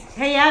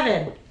Hey,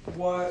 Evan.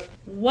 What?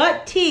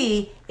 What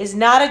tea is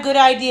not a good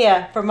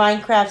idea for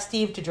Minecraft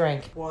Steve to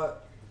drink?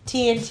 What?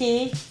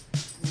 TNT?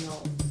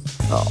 No.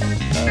 Oh,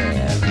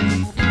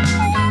 man.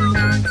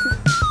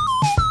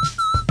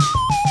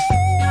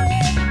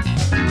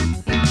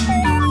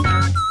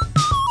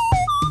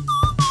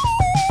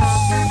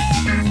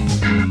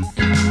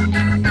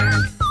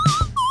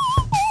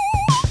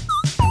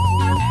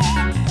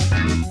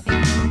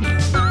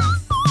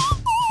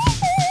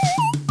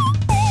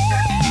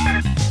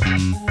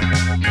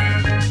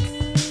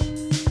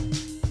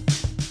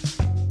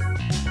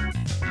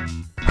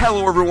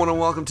 Hello, everyone, and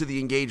welcome to the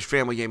Engaged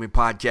Family Gaming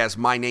Podcast.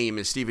 My name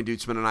is Steven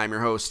Dutzman, and I'm your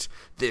host.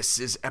 This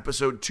is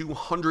episode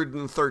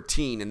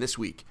 213, and this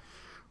week,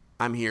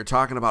 I'm here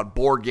talking about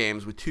board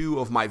games with two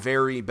of my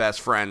very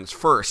best friends.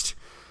 First,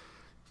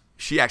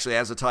 she actually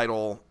has a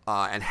title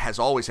and has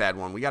always had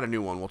one. We got a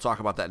new one. We'll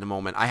talk about that in a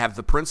moment. I have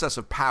the Princess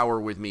of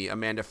Power with me,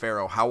 Amanda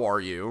Farrow. How are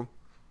you?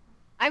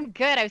 I'm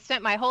good. I've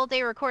spent my whole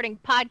day recording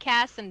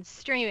podcasts and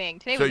streaming.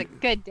 Today was a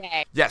good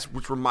day. Yes,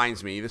 which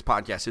reminds me, this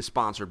podcast is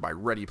sponsored by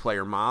Ready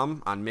Player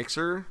Mom on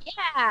Mixer.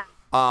 Yeah.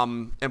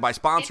 And by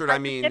sponsored, I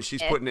mean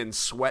she's putting in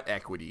sweat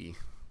equity.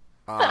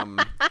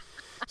 And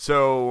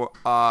we'll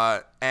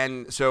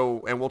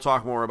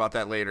talk more about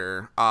that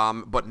later.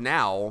 But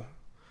now,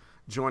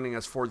 joining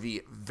us for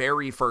the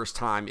very first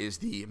time is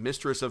the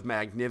Mistress of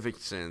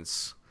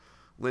Magnificence,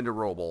 Linda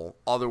Roble,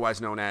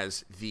 otherwise known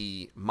as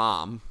the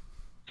Mom.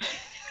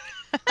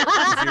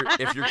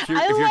 If you're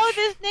I love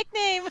this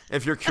nickname.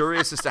 If you're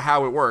curious as to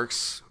how it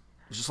works,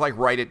 just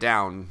write it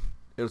down.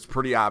 It was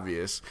pretty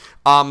obvious.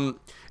 And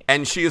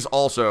she is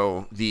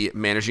also the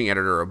managing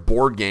editor of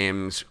board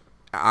games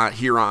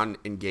here on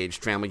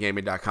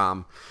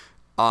EngagedFamilyGaming.com.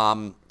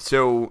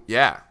 So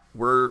yeah,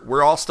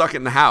 we're all stuck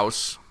in the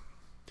house.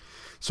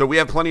 So we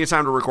have plenty of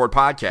time to record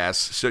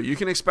podcasts. So you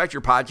can expect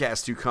your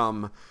podcast to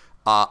come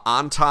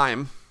on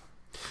time.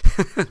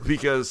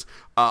 Because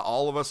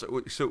all of us,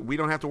 so we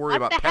don't have to worry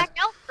about what the heck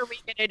else are we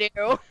gonna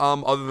do?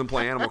 Other than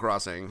play Animal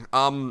Crossing.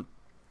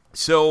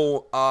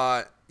 So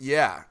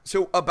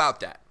about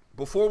that,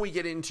 before we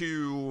get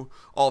into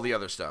all the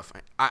other stuff,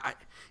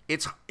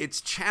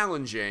 it's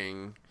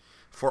challenging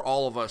for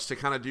all of us to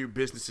kind of do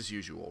business as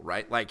usual,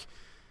 right? Like,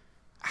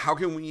 how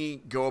can we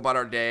go about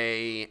our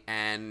day?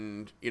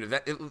 And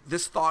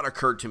this thought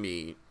occurred to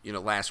me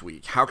last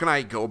week. How can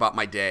I go about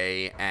my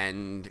day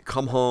and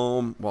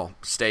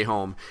stay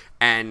home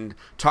and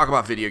talk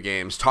about video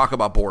games, talk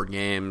about board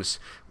games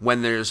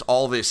when there's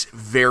all this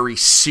very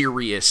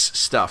serious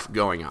stuff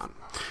going on?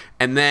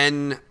 And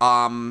then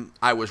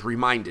I was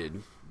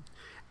reminded,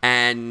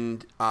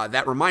 and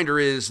that reminder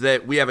is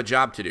that we have a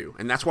job to do,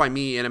 and that's why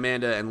me and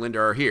Amanda and Linda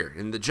are here.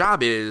 And the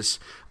job is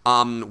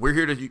we're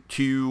here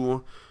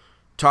to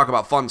talk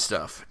about fun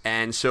stuff.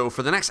 And so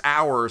for the next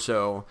hour or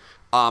so,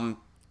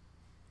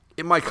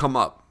 it might come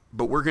up,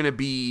 but we're going to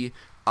be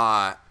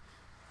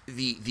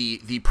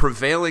the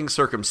prevailing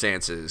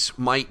circumstances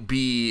might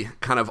be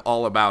kind of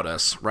all about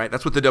us, right?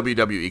 That's what the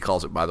WWE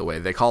calls it, by the way.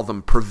 They call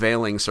them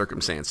prevailing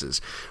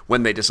circumstances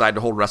when they decide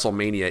to hold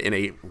WrestleMania in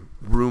a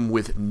room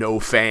with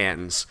no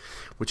fans,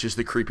 which is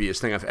the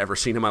creepiest thing I've ever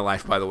seen in my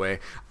life, by the way.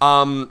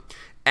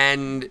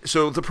 And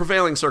so the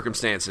prevailing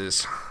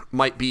circumstances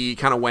might be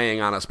kind of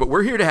weighing on us, but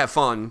we're here to have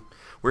fun.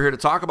 We're here to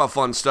talk about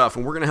fun stuff,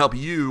 and we're going to help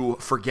you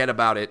forget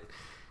about it,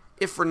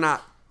 if for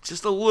not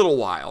just a little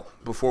while,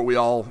 before we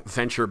all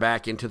venture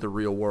back into the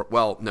real world.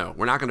 Well, no,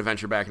 we're not going to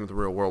venture back into the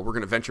real world. We're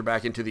going to venture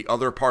back into the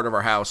other part of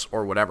our house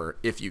or whatever,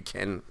 if you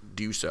can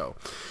do so.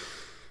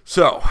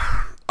 So,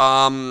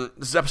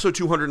 this is episode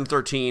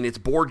 213. It's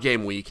board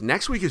game week.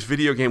 Next week is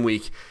video game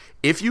week.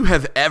 If you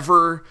have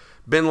ever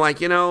been like,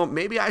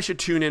 maybe I should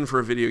tune in for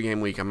a video game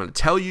week, I'm going to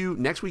tell you,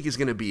 next week is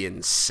going to be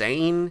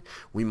insane.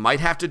 We might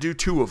have to do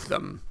 2 of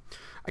them.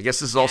 I guess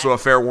this is also a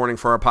fair warning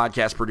for our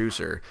podcast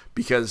producer,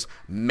 because,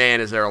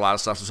 man, is there a lot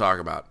of stuff to talk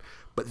about.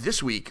 But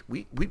this week,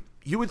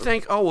 you would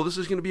think, this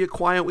is going to be a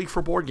quiet week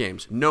for board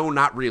games. No,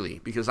 not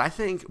really, because I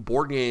think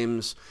board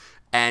games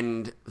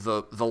and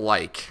the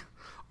like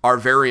are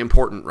very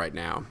important right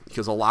now,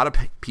 because a lot of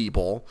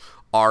people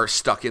are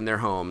stuck in their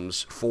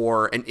homes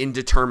for an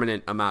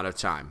indeterminate amount of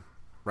time.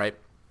 Right?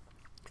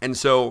 And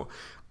so,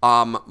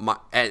 and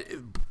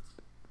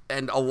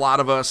a lot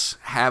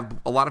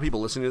of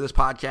people listening to this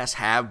podcast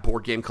have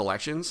board game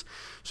collections.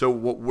 So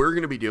what we're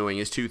going to be doing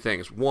is 2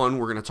 things. One,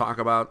 we're going to talk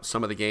about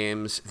some of the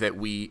games that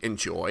we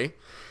enjoy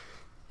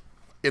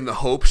in the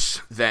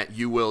hopes that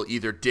you will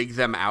either dig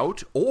them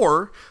out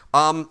or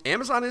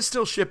Amazon is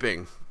still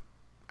shipping.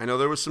 I know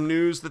there was some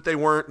news that they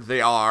weren't. They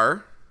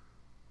are.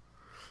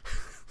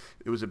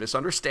 It was a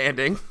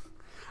misunderstanding.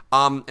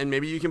 And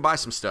maybe you can buy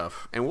some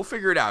stuff, and we'll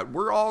figure it out.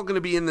 We're all going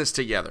to be in this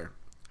together.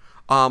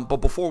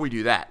 But before we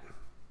do that,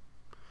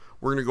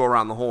 we're going to go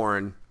around the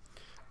horn.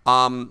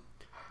 I'll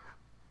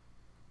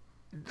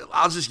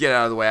just get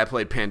out of the way. I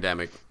played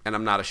Pandemic, and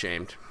I'm not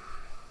ashamed.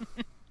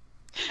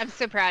 I'm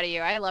so proud of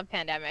you. I love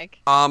Pandemic.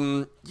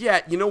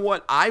 Yeah, you know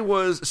what? I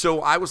was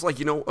like,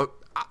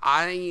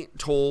 I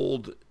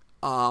told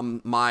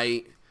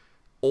my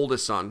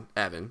oldest son,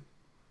 Evan,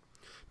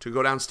 to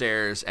go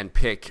downstairs and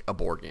pick a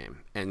board game.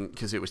 And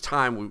because it was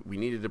time, we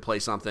needed to play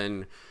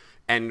something.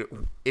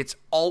 And it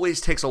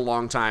always takes a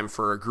long time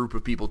for a group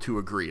of people to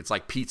agree. It's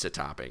like pizza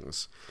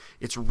toppings.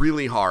 It's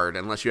really hard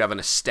unless you have an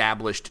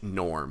established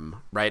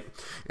norm, right?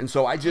 And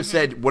so I just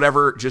said,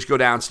 whatever, just go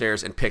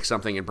downstairs and pick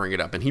something and bring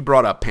it up. And he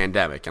brought up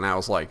Pandemic, and I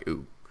was like,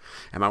 ooh.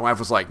 And my wife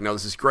was like, no,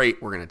 this is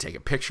great. We're going to take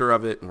a picture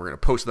of it, and we're going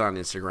to post it on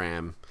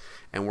Instagram,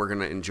 and we're going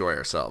to enjoy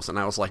ourselves. And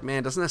I was like,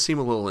 man, doesn't that seem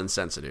a little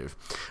insensitive?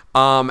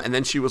 And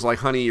then she was like,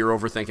 honey, you're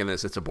overthinking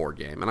this. It's a board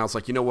game. And I was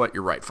like, you know what?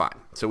 You're right. Fine.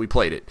 So we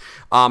played it.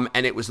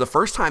 And it was the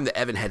first time that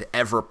Evan had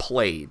ever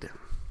played.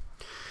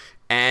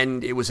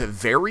 And it was a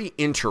very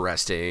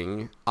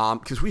interesting,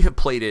 because we have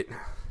played it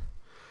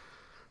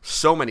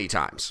so many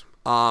times,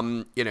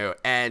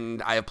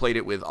 and I have played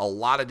it with a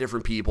lot of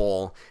different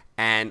people.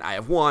 And I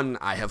have won,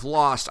 I have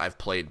lost, I've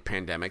played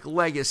Pandemic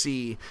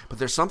Legacy, but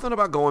there's something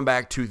about going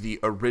back to the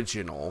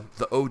original,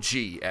 the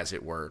OG, as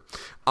it were,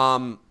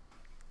 and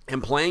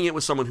playing it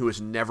with someone who has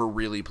never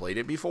really played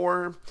it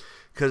before,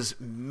 because,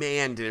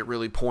 man, did it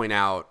really point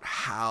out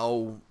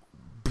how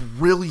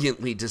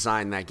brilliantly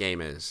designed that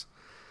game is.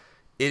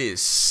 It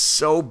is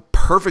so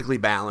perfectly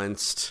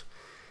balanced,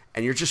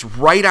 and you're just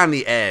right on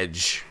the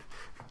edge,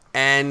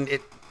 and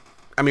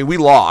we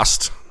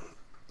lost.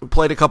 We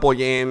played a couple of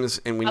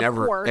games, and we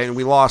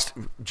lost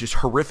just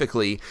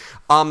horrifically.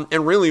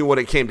 And really what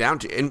it came down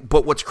to,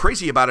 but what's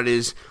crazy about it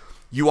is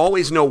you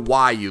always know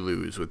why you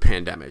lose with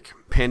Pandemic.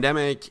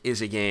 Pandemic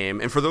is a game,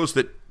 and for those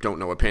that don't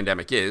know what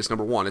Pandemic is,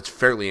 number one, it's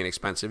fairly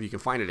inexpensive. You can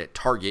find it at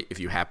Target if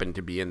you happen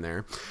to be in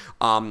there.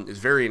 It's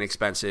very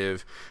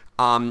inexpensive.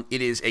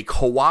 It is a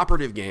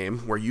cooperative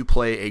game where you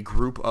play a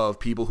group of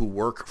people who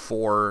work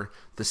for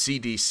the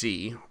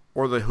CDC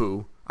or the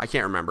WHO, I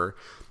can't remember,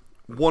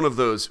 one of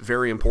those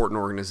very important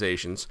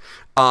organizations,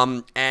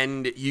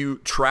 and you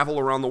travel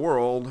around the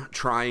world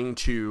trying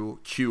to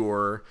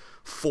cure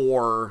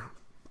 4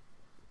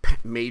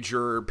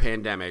 major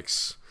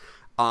pandemics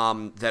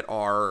that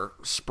are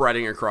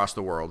spreading across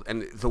the world.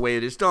 And the way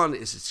it is done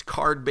is it's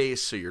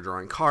card-based, so you're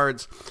drawing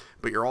cards,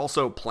 but you're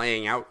also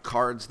playing out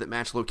cards that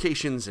match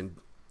locations and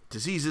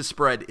diseases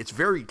spread. It's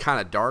very kind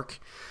of dark,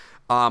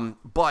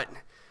 but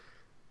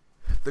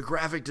the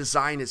graphic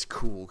design is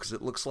cool because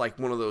it looks like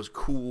one of those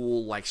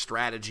cool like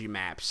strategy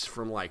maps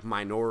from like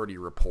Minority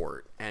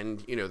Report. And,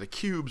 the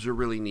cubes are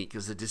really neat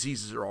because the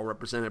diseases are all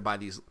represented by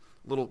these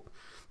little,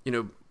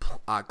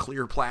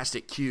 clear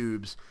plastic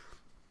cubes.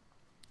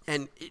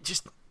 And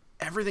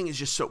everything is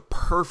just so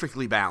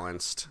perfectly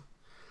balanced.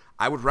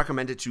 I would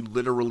recommend it to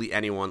literally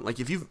anyone. Like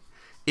if you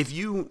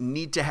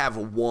need to have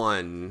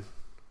one,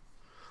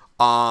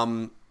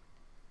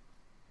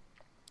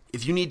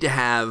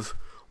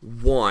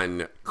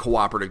 one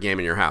cooperative game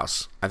in your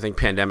house, I think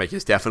Pandemic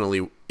is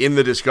definitely in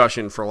the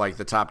discussion for like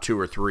the top 2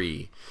 or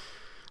 3.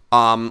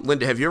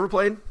 Linda, have you ever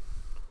played?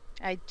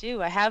 I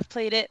do. I have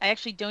played it. I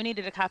actually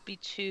donated a copy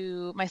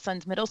to my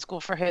son's middle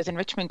school for his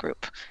enrichment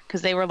group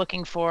because they were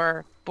looking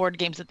for board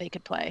games that they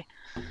could play.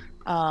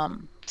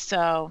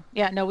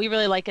 We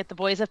really like it. The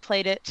boys have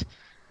played it.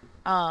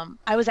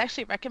 I was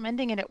actually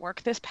recommending it at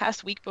work this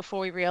past week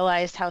before we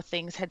realized how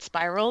things had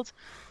spiraled.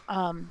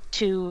 And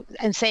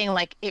saying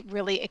like it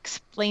really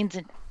explains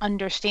and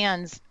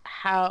understands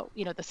how,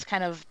 this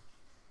kind of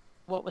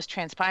what was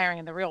transpiring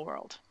in the real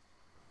world.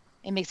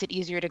 It makes it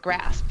easier to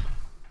grasp.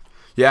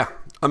 Yeah.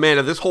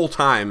 Amanda, this whole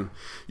time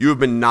you have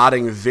been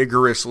nodding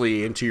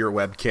vigorously into your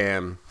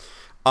webcam.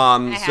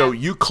 So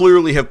you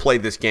clearly have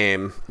played this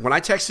game. When I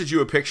texted you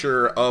a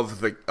picture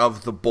of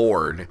the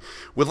board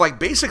with like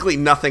basically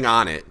nothing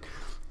on it,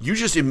 you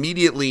just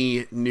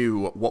immediately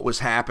knew what was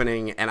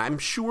happening, and I'm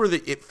sure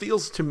that it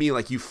feels to me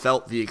like you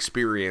felt the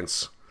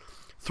experience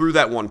through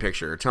that one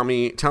picture. Tell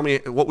me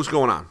what was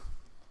going on.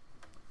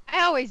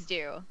 I always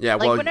do. Yeah,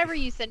 like whenever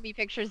you send me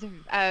pictures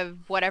of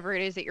whatever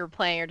it is that you're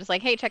playing, you're just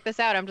like, hey, check this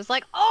out. I'm just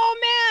like,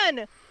 oh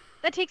man,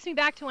 that takes me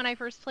back to when I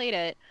first played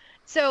it.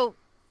 So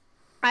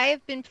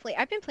I've been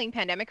playing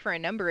Pandemic for a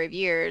number of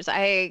years.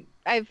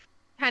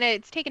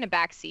 It's taken a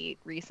backseat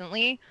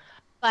recently,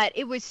 but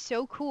it was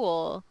so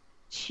cool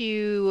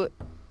to,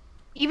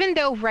 even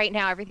though right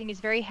now everything is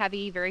very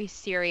heavy, very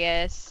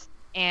serious,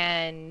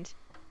 and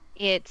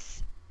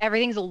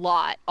everything's a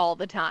lot all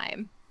the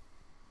time.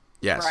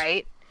 Yes.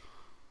 Right?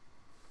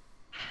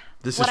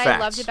 This is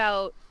facts. This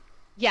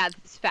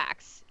is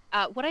facts.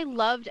 What I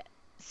loved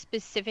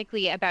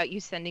specifically about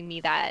you sending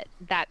me that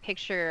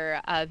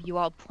picture of you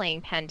all playing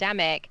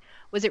Pandemic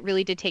was it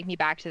really did take me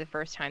back to the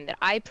first time that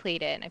I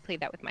played it. And I played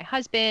that with my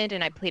husband,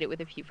 and I played it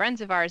with a few friends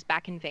of ours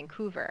back in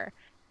Vancouver.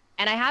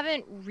 And I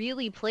haven't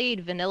really played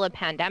vanilla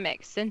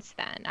Pandemic since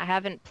then. I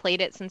haven't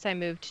played it since I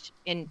moved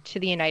into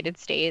the United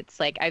States.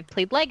 Like, I've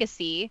played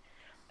Legacy,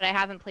 but I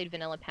haven't played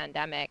vanilla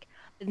Pandemic.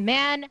 But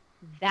man,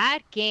 that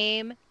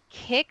game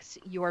kicks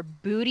your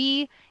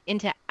booty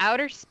into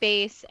outer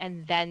space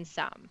and then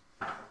some.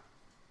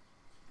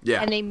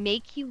 Yeah. And they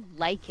make you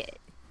like it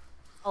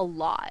a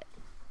lot.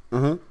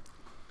 Mm-hmm.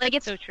 Like,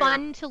 it's so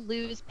fun to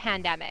lose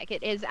Pandemic.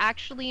 It is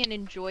actually an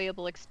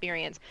enjoyable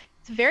experience.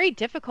 It's very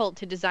difficult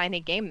to design a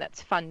game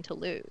that's fun to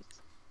lose.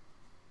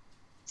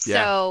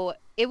 So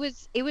it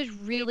was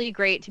really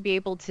great to be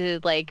able to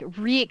like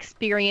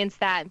re-experience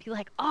that and be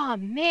like, oh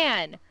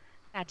man,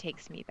 that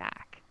takes me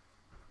back.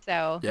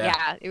 So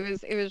yeah, it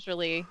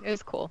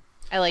was cool.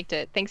 I liked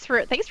it. Thanks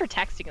for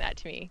texting that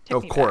to me.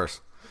 Of course.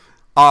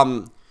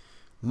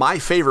 My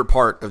favorite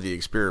part of the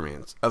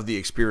experience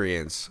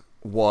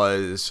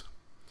was,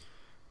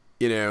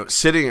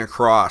 sitting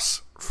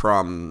across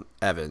from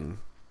Evan,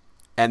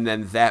 and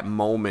then that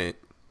moment,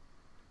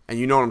 and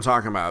you know what I'm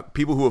talking about.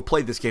 People who have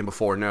played this game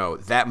before know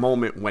that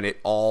moment when it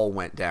all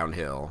went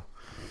downhill.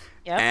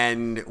 Yep.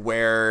 And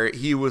where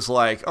he was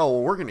like, oh,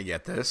 well, we're going to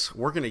get this.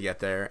 We're going to get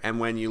there. And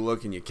when you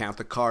look and you count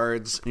the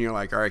cards, and you're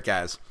like, all right,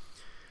 guys,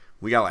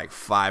 we got like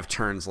 5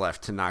 turns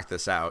left to knock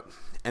this out.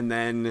 And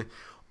then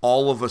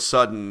all of a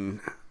sudden,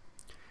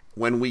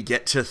 when we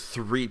get to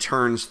 3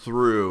 turns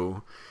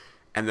through,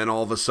 and then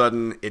all of a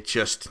sudden it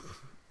just,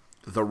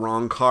 the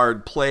wrong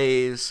card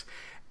plays,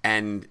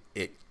 and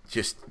it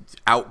just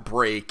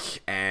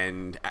outbreak,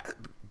 and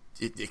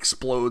it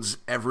explodes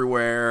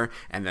everywhere,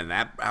 and then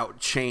that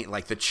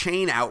the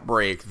chain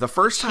outbreak. The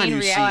first time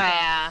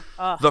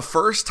the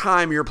first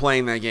time you're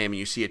playing that game and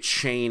you see a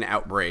chain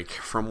outbreak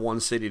from one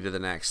city to the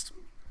next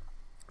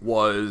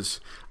is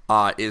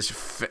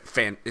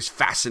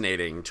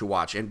fascinating to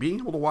watch, and being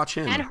able to watch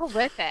him and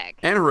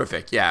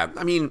horrific. Yeah,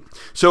 I mean,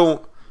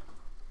 so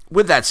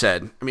with that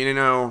said, I mean, I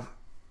know.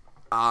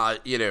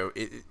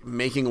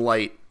 Making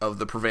light of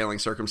the prevailing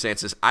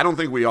circumstances. I don't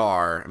think we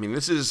are. I mean,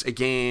 this is a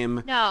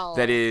game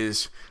that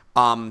is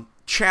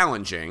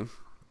challenging,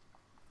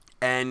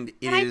 and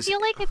I feel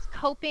like it's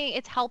coping.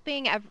 It's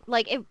helping.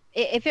 Like,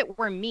 if it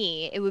were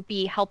me, it would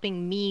be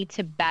helping me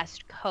to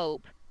best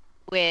cope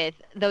with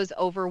those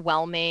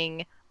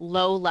overwhelming,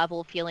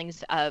 low-level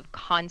feelings of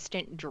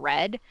constant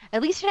dread.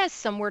 At least it has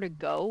somewhere to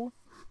go.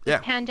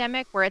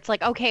 Pandemic, where it's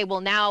like, okay, well,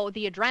 now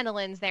the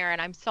adrenaline's there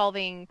and I'm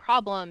solving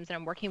problems and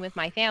I'm working with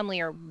my family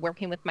or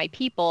working with my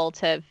people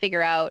to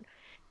figure out,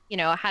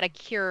 how to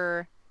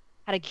cure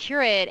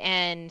it.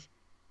 And,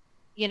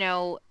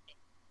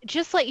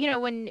 just like,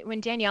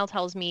 when Danielle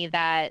tells me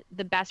that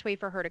the best way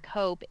for her to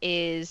cope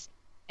is,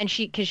 and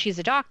because she's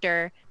a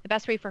doctor, the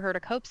best way for her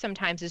to cope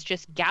sometimes is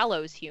just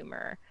gallows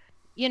humor.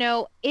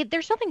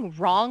 There's nothing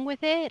wrong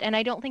with it. And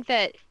I don't think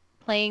that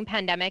playing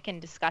Pandemic and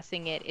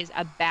discussing it is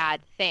a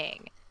bad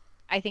thing.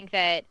 I think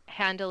that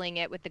handling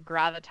it with the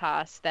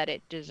gravitas that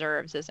it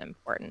deserves is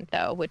important,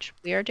 though, which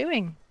we are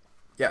doing.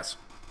 Yes.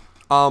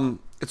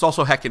 It's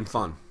also heckin'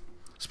 fun.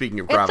 Speaking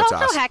of gravitas. It's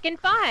also heckin'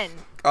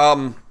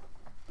 fun.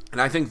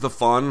 And I think the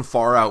fun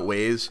far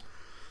outweighs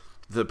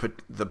the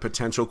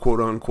potential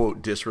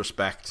quote-unquote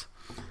disrespect,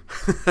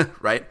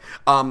 right?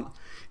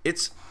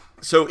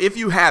 So if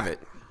you have it,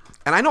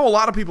 and I know a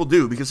lot of people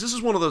do, because this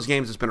is one of those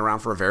games that's been around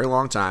for a very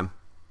long time,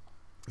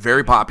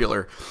 very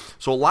popular.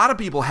 So a lot of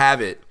people have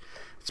it.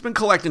 It's been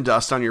collecting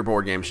dust on your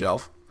board game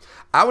shelf.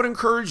 I would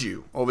encourage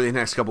you over the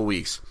next couple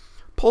weeks,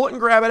 pull it and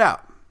grab it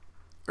out.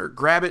 Or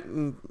grab it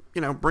and,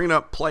 bring it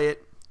up, play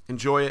it,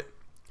 enjoy it.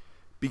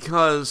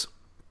 Because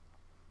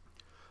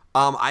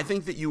I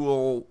think that you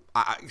will,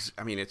 I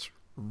mean, it's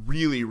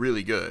really,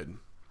 really good.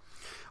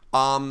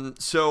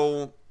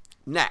 So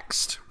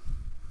next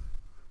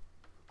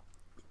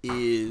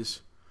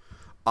is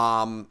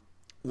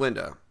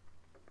Linda.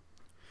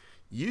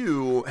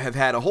 You have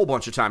had a whole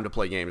bunch of time to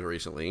play games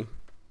recently.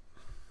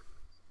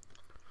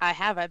 I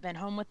have. I've been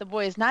home with the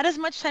boys. Not as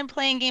much time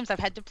playing games. I've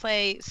had to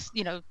play,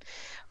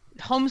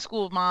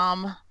 homeschool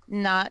mom,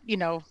 not,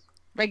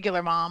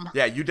 regular mom.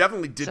 Yeah, you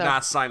definitely did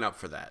not sign up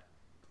for that.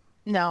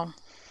 No.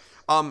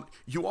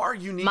 You are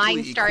uniquely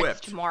Mine starts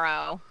equipped.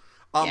 Tomorrow.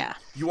 Yeah.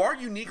 You are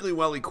uniquely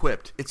well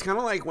equipped. It's kind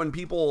of like when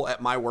people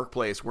at my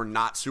workplace were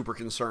not super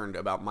concerned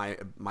about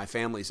my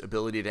family's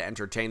ability to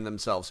entertain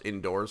themselves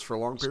indoors for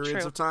long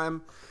periods of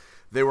time.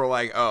 They were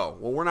like, oh,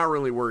 well, we're not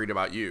really worried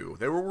about you.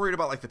 They were worried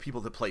about, like, the people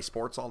that play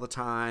sports all the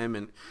time.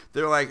 And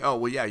they're like, oh,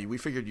 well, yeah, we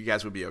figured you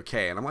guys would be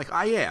okay. And I'm like,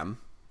 I am.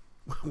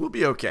 We'll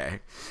be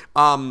okay.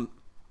 And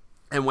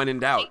when in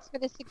doubt. Thanks for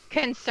the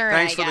concern,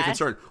 Thanks for the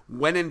concern.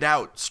 When in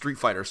doubt, Street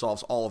Fighter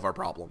solves all of our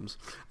problems.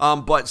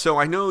 But so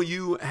I know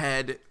you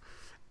had,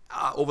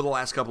 over the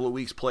last couple of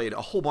weeks, played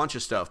a whole bunch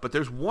of stuff. But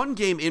there's one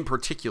game in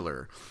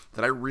particular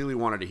that I really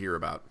wanted to hear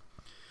about.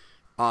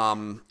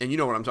 And you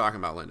know what I'm talking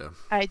about, Linda.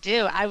 I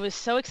do. I was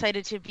so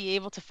excited to be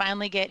able to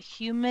finally get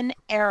Human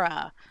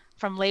Era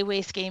from Lay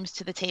Waste Games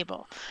to the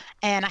table.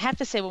 And I have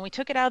to say, when we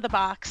took it out of the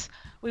box,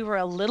 we were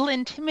a little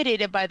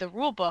intimidated by the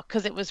rule book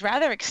because it was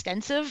rather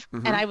extensive.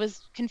 Mm-hmm. And I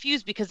was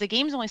confused because the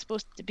game's only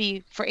supposed to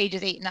be for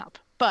ages 8 and up.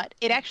 But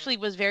it actually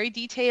was very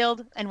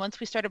detailed. And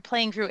once we started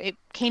playing through, it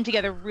came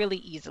together really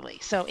easily.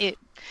 So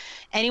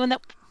anyone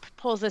that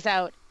pulls this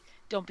out,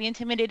 don't be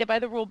intimidated by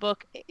the rule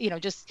book.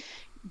 Just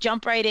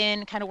jump right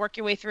in, kind of work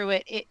your way through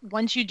it.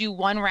 Once you do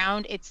one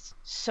round, it's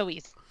so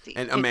easy.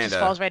 And Amanda, it just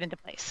falls right into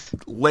place.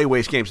 Lay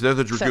Waste Games, they're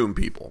the Dragoon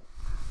people.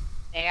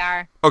 They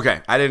are.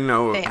 Okay, I didn't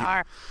know. They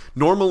are.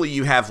 Normally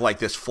you have like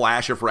this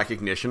flash of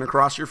recognition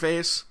across your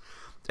face.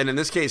 And in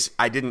this case,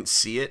 I didn't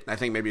see it. I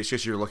think maybe it's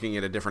just you're looking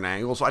at a different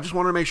angle. So I just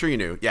wanted to make sure you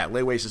knew. Yeah,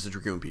 Lay Waste is the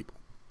Dragoon people.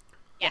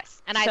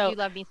 Yes. And I do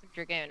love me some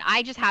Dragoon.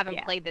 I just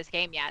haven't played this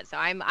game yet, so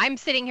I'm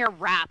sitting here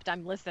wrapped.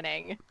 I'm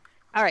listening.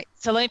 All right,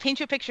 so let me paint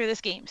you a picture of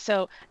this game.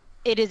 So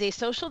it is a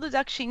social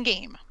deduction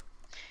game.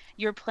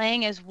 You're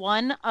playing as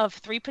one of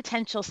 3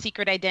 potential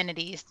secret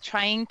identities,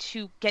 trying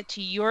to get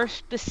to your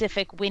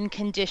specific win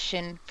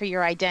condition for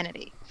your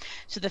identity.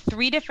 So the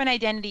 3 different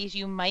identities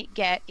you might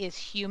get is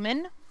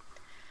human,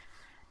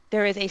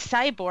 there is a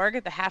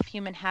cyborg, the half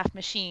human, half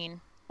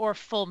machine, or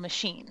full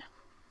machine.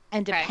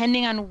 And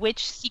depending on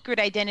which secret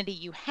identity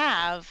you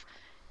have,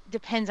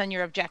 depends on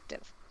your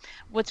objective.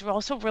 What's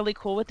also really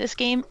cool with this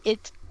game,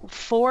 it's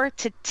 4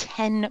 to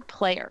 10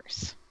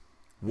 players.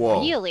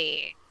 Whoa.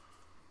 Really?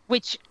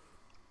 Which,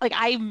 like,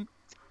 I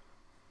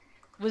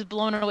was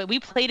blown away. We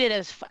played it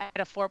at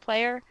a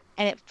 4-player,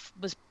 and it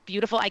was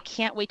beautiful. I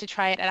can't wait to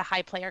try it at a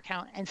high player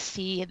count and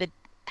see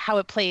how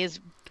it plays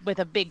with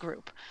a big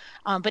group.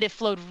 But it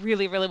flowed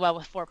really, really well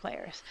with 4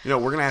 players. You know,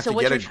 we're gonna have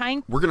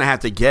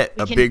to get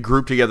a big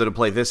group together to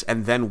play this,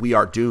 and then we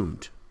are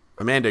doomed.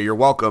 Amanda, you're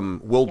welcome.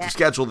 We'll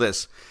schedule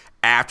this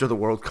after the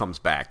world comes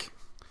back.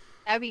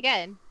 That'd be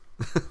good.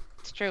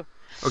 It's true.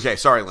 Okay,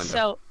 sorry,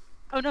 Linda.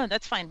 Oh no,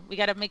 that's fine. We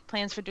got to make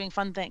plans for doing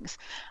fun things.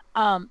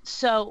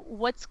 So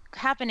what's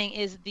happening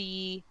is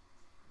the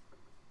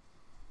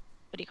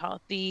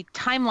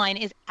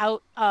timeline is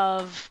out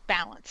of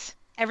balance.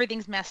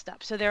 Everything's messed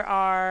up. So there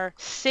are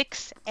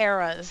 6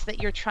 eras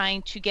that you're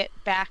trying to get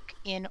back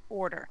in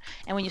order.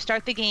 And when you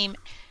start the game,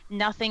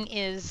 nothing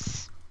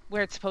is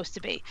where it's supposed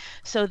to be.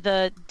 So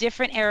the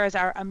different eras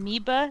are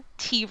amoeba,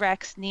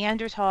 T-Rex,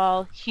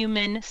 Neanderthal,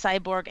 human,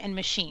 cyborg, and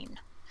machine.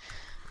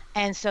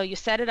 And so you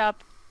set it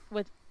up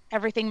with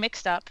everything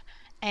mixed up,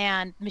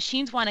 and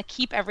machines want to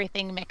keep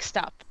everything mixed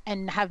up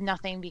and have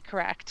nothing be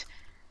correct.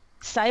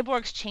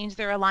 Cyborgs change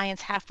their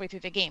alliance halfway through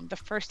the game. The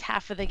first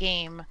half of the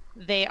game,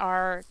 they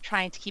are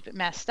trying to keep it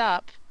messed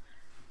up,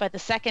 but the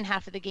second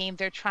half of the game,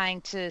 they're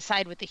trying to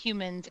side with the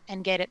humans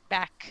and get it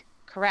back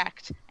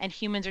correct. And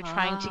humans are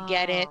trying to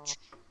get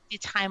the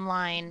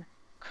timeline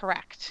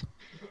correct.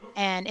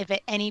 And if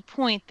at any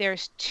point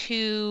there's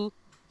 2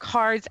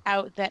 cards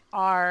out that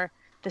are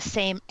the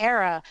same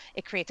era,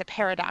 it creates a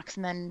paradox,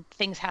 and then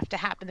things have to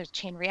happen. There's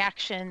chain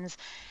reactions.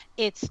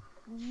 It's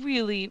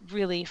really,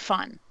 really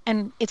fun.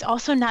 And it's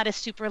also not a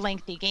super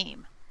lengthy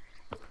game.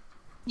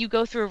 You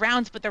go through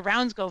rounds, but the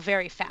rounds go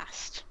very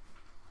fast.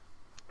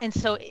 And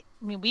so,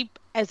 we,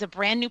 as a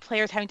brand new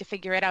players having to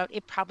figure it out,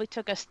 it probably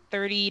took us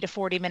 30 to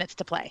 40 minutes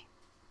to play.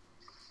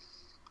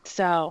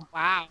 So,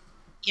 wow.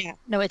 Yeah,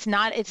 no, it's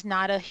not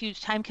a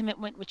huge time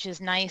commitment, which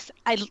is nice.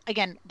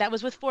 Again, that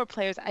was with 4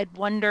 players. I'd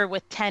wonder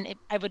with 10,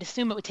 I would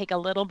assume it would take a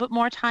little bit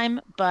more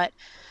time, but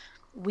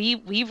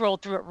we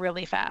rolled through it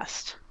really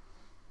fast.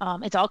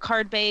 It's all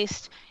card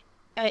based.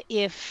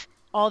 If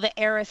all the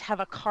eras have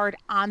a card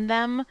on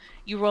them,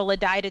 you roll a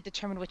die to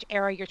determine which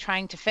era you're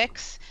trying to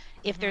fix.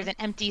 If there's an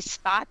empty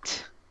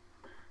spot,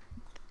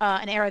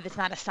 an era that's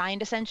not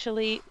assigned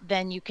essentially,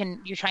 then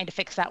you're trying to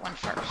fix that one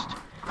first.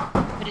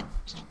 But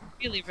it's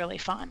really, really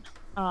fun.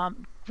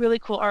 Really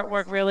cool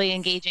artwork, really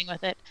engaging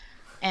with it,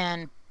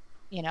 and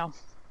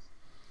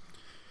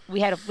we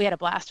had a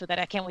blast with it.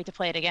 I can't wait to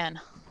play it again.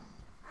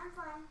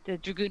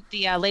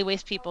 The Lay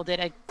Waste people did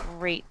a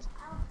great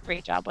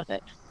job with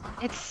it.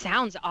 It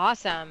sounds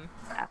awesome.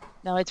 Yeah.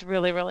 No, it's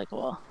really, really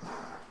cool.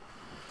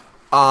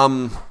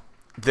 So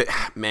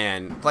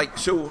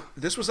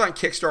this was on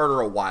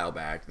Kickstarter a while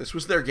back. This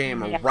was their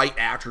game right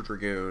after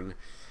Dragoon.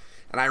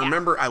 And I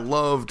remember I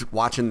loved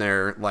watching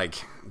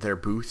their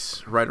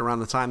booths right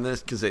around the time of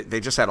this, because they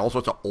just had all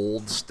sorts of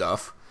old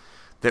stuff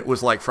that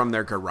was from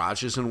their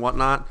garages and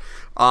whatnot.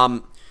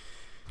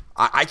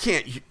 I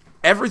can't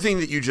 – everything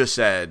that you just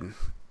said,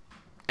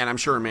 and I'm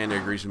sure Amanda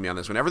agrees with me on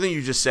this one, everything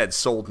you just said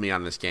sold me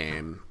on this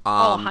game.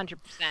 100%.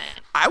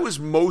 I was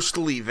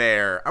mostly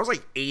there. I was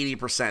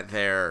 80%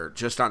 there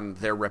just on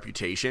their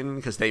reputation,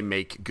 because they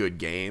make good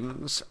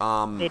games.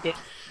 They do.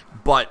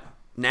 But –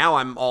 now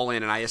I'm all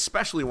in, and I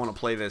especially want to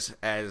play this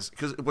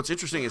because what's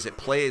interesting is it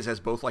plays as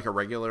both a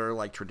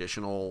regular,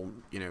 traditional,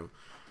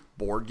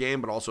 board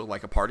game, but also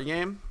a party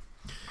game.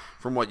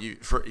 From what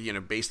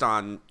based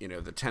on the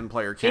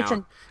 10-player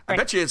count, I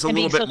bet you it's a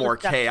little bit more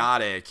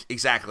chaotic.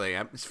 Exactly,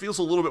 it feels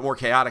a little bit more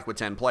chaotic with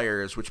 10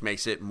 players, which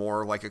makes it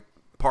more like a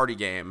party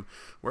game.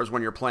 Whereas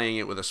when you're playing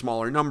it with a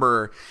smaller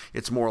number,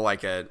 it's more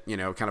like a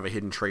kind of a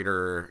hidden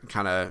traitor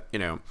kind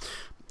of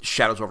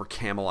Shadows over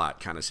Camelot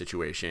kind of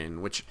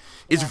situation, which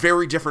is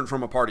very different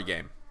from a party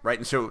game, right?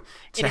 And so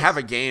to have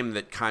a game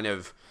that kind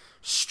of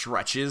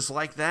stretches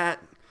like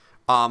that,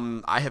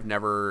 I have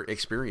never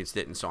experienced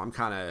it, and so I'm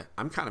kind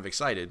of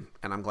excited,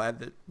 and I'm glad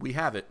that we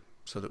have it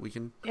so that we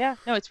can. Yeah,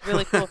 no, it's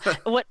really cool.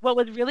 What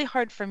was really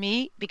hard for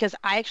me, because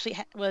I actually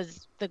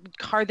was the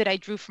card that I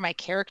drew for my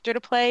character to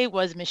play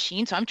was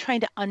machine, so I'm trying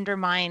to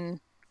undermine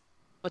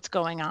what's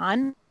going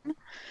on.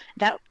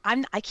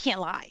 I can't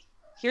lie.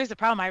 Here's the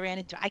problem I ran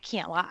into. I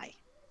can't lie.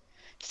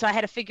 So I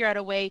had to figure out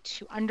a way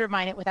to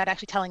undermine it without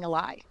actually telling a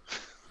lie.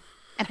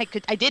 And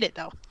I did it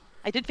though.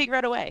 I did figure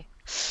out a way.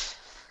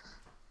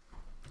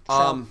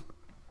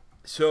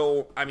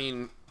 So I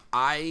mean,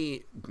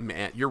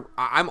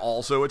 I'm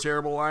also a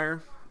terrible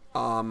liar. Do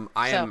you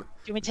want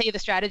me to tell you the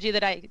strategy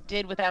that I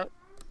did without?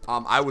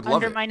 I would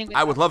love it.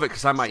 I would love it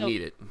because I might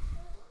need it.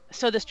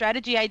 So the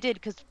strategy I did,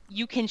 because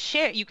you can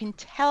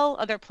tell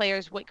other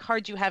players what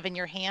cards you have in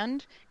your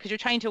hand, because you're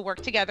trying to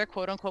work together,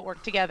 quote unquote,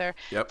 work together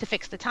to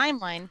fix the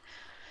timeline.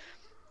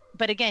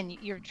 But again,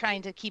 you're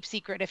trying to keep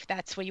secret if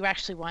that's what you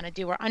actually want to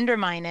do or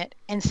undermine it.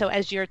 And so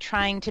as you're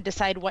trying to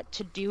decide what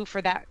to do for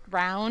that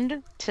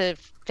round to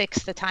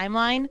fix the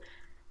timeline,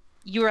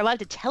 you are allowed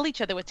to tell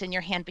each other what's in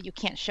your hand, but you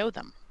can't show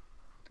them.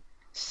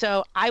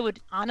 So I would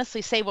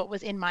honestly say what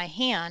was in my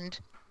hand,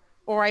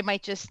 or I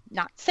might just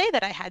not say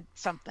that I had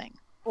something.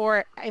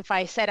 Or if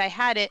I said I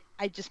had it,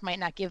 I just might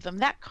not give them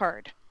that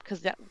card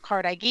because that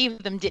card I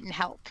gave them didn't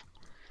help.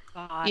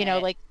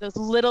 Like those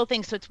little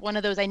things. So it's one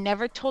of those, I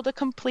never told a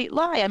complete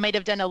lie. I might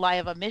have done a lie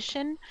of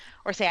omission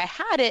or say I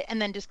had it and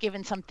then just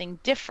given something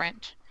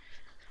different.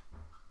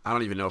 I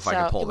don't even know if I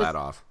can pull that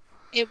off.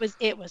 It was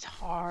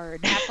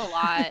hard. That's a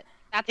lot.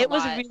 It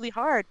was really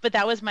hard, but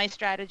that was my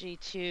strategy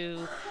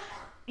to,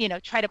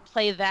 try to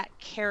play that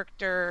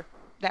character,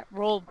 that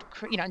role,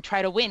 and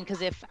try to win.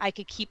 Because if I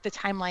could keep the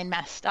timeline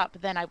messed up,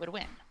 then I would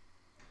win.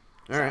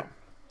 All right.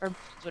 Or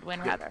would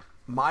win rather.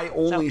 My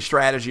only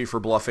strategy for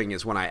bluffing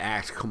is when I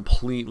act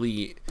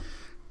completely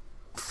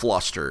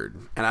flustered.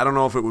 And I don't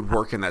know if it would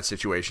work in that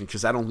situation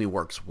because that only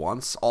works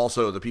once.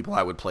 Also, the people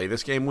I would play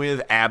this game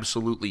with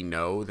absolutely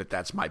know that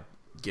that's my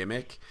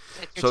gimmick.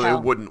 So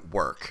it wouldn't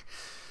work.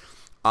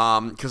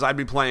 Because I'd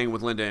be playing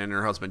with Linda and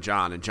her husband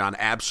John, and John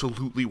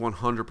absolutely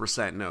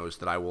 100% knows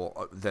that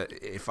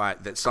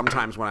that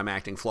sometimes when I'm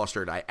acting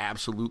flustered, I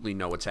absolutely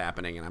know what's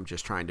happening, and I'm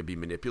just trying to be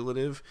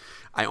manipulative.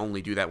 I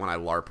only do that when I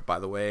LARP, by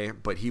the way,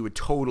 but he would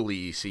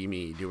totally see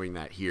me doing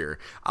that here.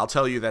 I'll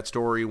tell you that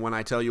story when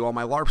I tell you all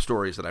my LARP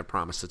stories that I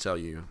promised to tell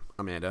you,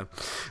 Amanda.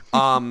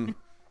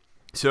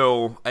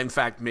 So, in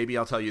fact, maybe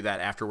I'll tell you that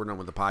after we're done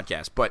with the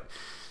podcast. But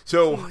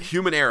so,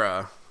 Human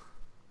Era.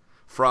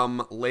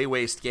 From Lay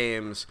Waste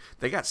Games,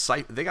 they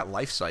got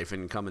Life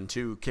Siphon coming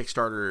too.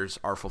 Kickstarters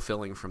are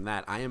fulfilling from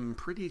that. I am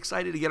pretty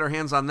excited to get our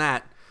hands on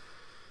that.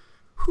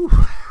 Whew.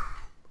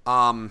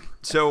 Amanda,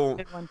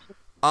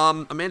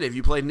 have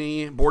you played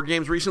any board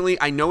games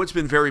recently? I know it's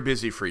been very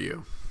busy for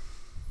you.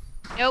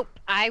 Nope,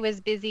 I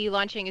was busy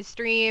launching a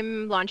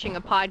stream, launching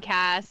a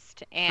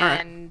podcast,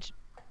 and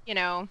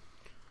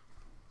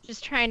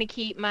just trying to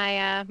keep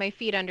my my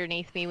feet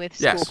underneath me with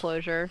school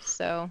closure.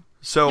 So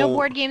no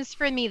board games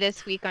for me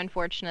this week,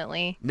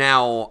 unfortunately.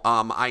 Now,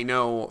 I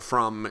know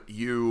from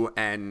you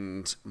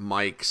and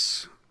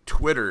Mike's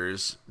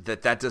Twitters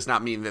that does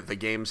not mean that the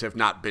games have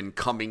not been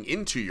coming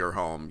into your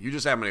home. You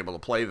just haven't been able to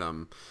play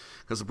them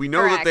because we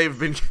know that they've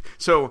been.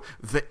 So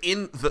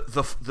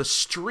the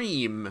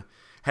stream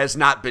has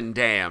not been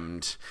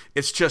damned.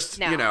 It's just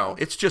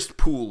it's just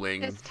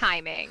pooling. It's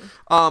timing.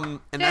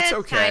 And that's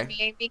okay.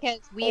 Timing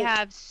because we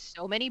have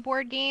so many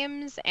board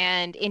games,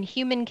 and In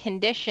Human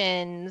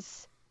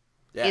Conditions.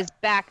 Is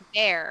back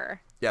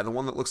there. Yeah, the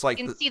one that looks like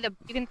you can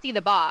see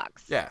the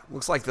box. Yeah,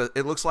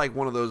 it looks like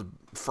one of those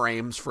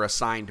frames for a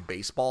signed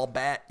baseball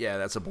bat. Yeah,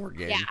 that's a board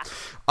game. Yeah.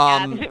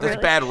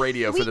 That's bad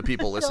radio for the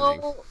people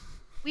listening.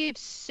 We have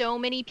so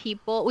many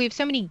people. We have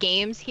so many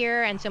games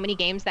here, and so many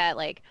games that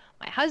like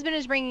my husband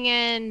is bringing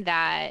in,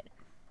 that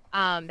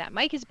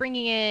Mike is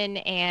bringing in,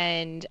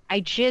 and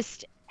I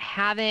just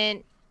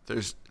haven't.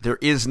 There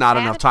is not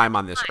enough time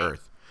on this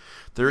earth.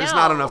 There is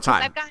not enough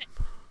time.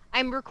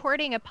 I'm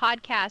recording a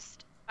podcast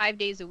 5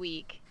 days a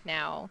week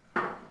now,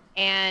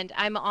 and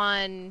I'm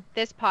on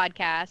this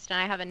podcast, and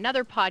I have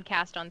another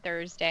podcast on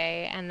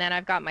Thursday, and then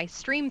I've got my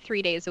stream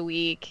 3 days a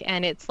week,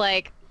 and it's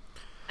like,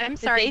 I'm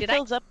sorry, did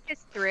I think this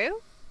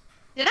through?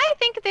 Did I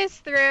think this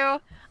through?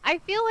 I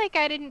feel like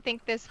I didn't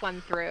think this one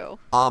through.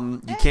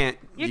 You can't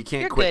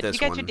quit this one. You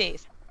got your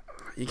days.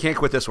 You can't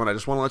quit this one. I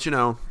just want to let you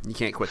know, you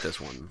can't quit this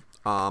one.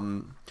 I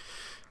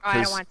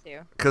don't want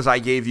to. Because I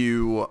gave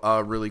you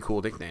a really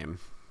cool nickname.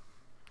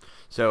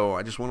 So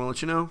I just want to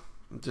let you know.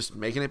 I'm just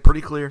making it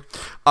pretty clear.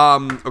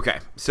 Okay,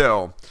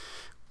 so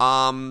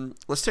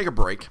let's take a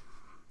break,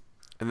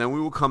 and then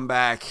we will come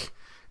back,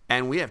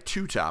 and we have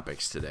 2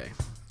 topics today.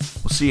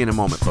 We'll see you in a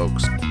moment,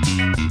 folks.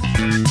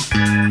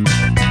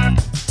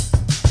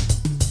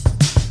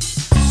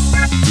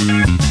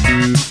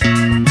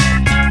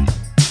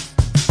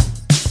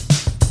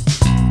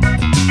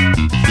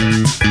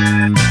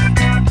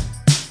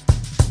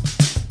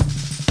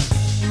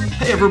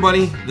 Hey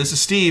everybody, this is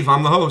Steve,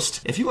 I'm the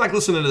host. If you like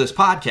listening to this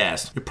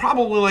podcast, you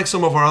probably like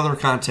some of our other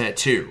content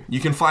too.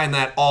 You can find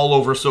that all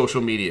over social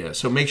media,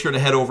 so make sure to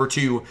head over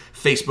to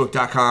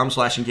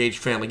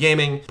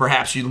facebook.com/engagedfamilygaming.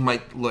 Perhaps you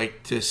might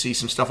like to see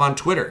some stuff on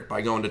Twitter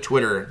by going to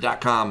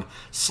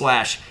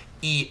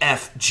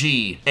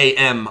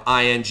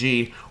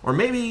twitter.com/EFGAMING, or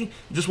maybe you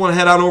just want to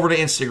head on over to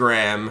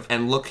Instagram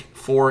and look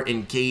for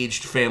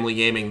Engaged Family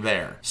Gaming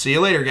there. See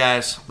you later,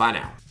 guys. Bye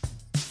now.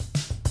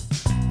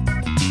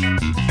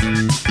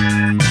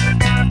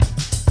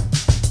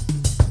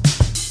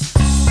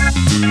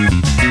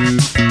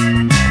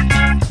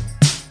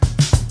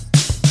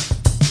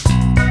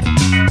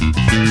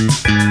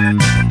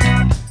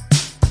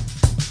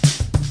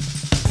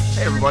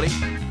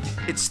 everybody.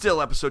 It's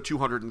still episode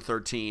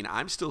 213.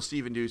 I'm still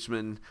Steven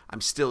Deuceman.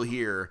 I'm still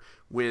here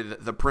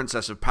with the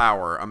Princess of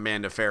Power,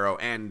 Amanda Farrow,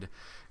 and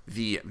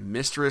the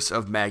Mistress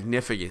of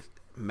Magnificence.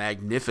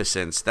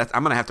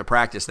 I'm going to have to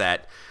practice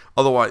that.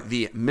 Otherwise,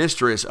 the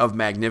Mistress of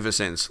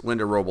Magnificence,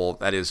 Linda Roble,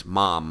 that is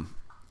Mom.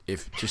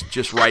 If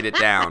just write it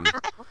down.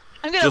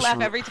 I'm going to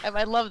laugh every time.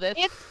 I love this.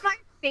 It's my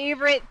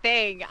favorite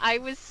thing. I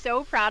was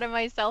so proud of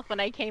myself when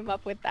I came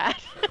up with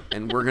that.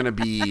 And we're going to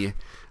be...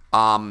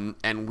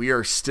 and we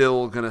are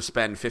still going to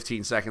spend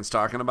 15 seconds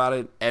talking about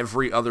it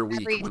every other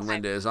week when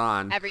Linda is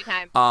on. Every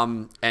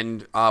time.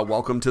 And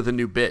welcome to the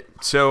new bit.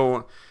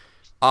 So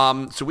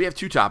we have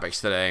two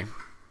topics today.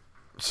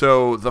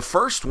 So the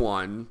first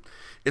one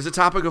is a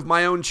topic of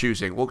my own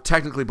choosing. Well,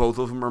 technically both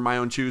of them are my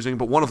own choosing,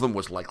 but one of them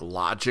was like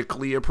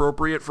logically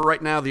appropriate for right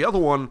now. The other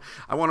one,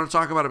 I wanted to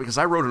talk about it because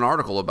I wrote an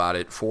article about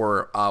it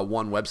for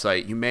one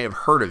website. You may have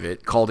heard of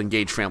it, called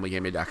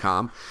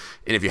EngageFamilyGaming.com.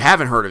 And if you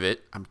haven't heard of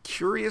it, I'm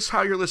curious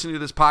how you're listening to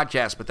this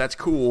podcast, but that's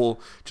cool.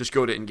 Just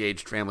go to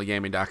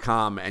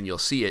EngageFamilyGaming.com and you'll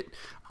see it.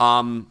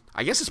 I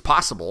guess it's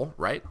possible,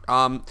 right?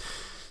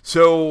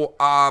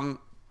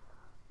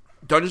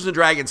 Dungeons &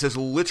 Dragons has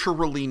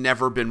literally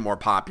never been more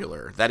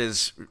popular. That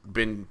has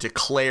been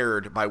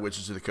declared by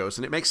Wizards of the Coast,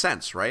 and it makes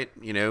sense, right?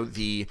 You know,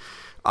 the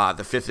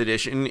 5th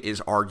edition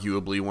is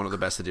arguably one of the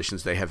best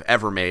editions they have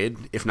ever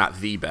made, if not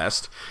the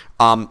best.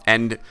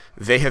 And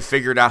they have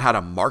figured out how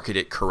to market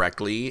it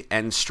correctly.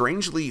 And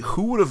strangely,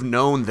 who would have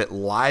known that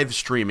live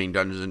streaming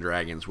Dungeons &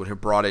 Dragons would have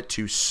brought it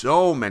to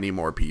so many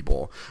more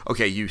people?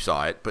 Okay, you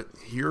saw it, but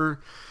here...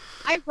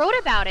 I wrote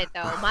about it,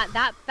 though.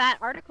 That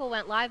article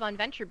went live on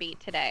VentureBeat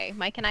today.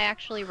 Mike and I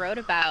actually wrote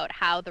about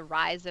how the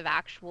rise of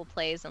actual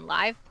plays and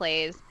live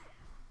plays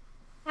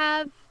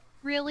have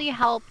really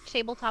helped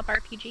tabletop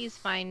RPGs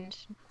find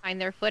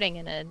their footing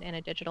in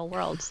a digital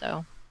world.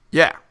 So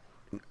yeah,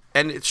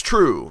 and it's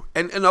true.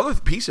 And another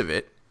piece of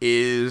it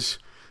is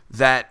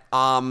that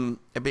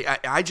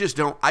I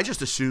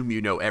just assume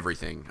you know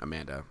everything,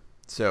 Amanda.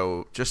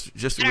 So just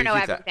I don't know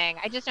everything.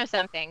 I just know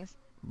some things.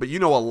 But you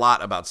know a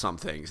lot about some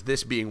things,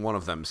 this being one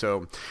of them.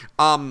 So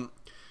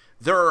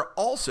there are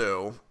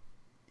also,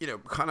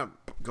 kind of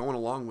going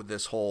along with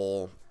this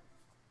whole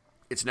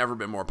it's never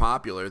been more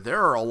popular,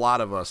 there are a lot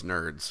of us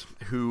nerds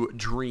who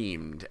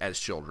dreamed as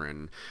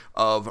children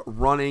of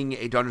running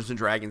a Dungeons &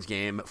 Dragons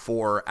game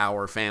for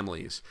our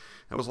families.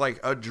 It was like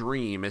a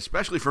dream,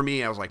 especially for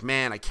me. I was like,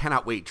 man, I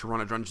cannot wait to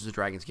run a Dungeons &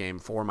 Dragons game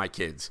for my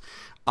kids.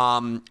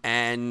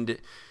 And...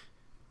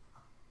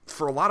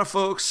 for a lot of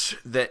folks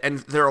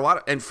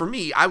and for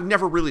me, I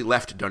never really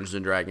left Dungeons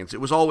and Dragons. It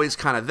was always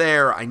kind of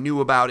there. I knew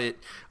about it.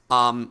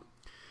 And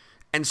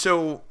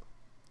so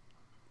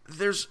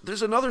there's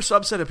another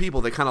subset of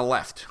people that kind of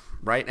left,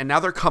 right? And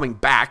now they're coming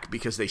back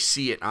because they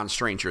see it on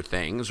Stranger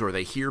Things or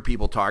they hear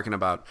people talking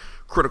about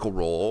Critical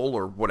Role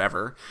or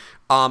whatever.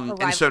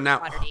 And so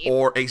now,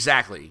 or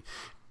exactly,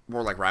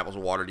 more like Rivals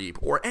of Waterdeep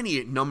or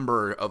any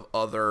number of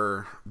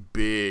other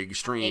big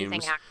streams.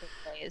 Amazing active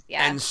plays,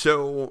 yeah. And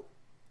so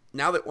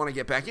now that want to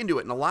get back into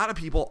it, and a lot of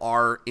people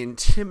are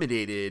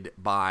intimidated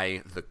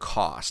by the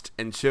cost.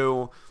 And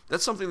so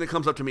that's something that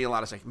comes up to me a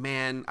lot. It's like,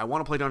 man, I want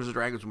to play Dungeons &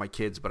 Dragons with my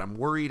kids, but I'm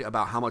worried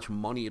about how much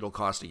money it'll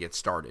cost to get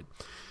started.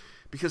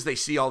 Because they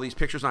see all these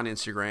pictures on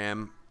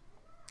Instagram,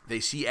 they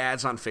see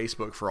ads on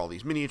Facebook for all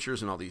these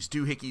miniatures and all these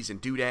doohickeys and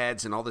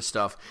doodads and all this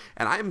stuff.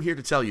 And I'm here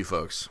to tell you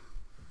folks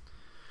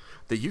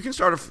that you can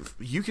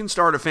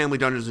start a family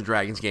Dungeons &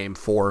 Dragons game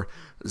for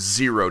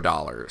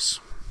 $0.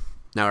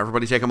 Now,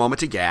 everybody take a moment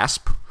to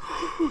gasp.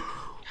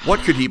 What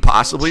could he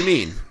possibly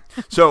mean?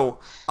 So,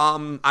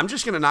 I'm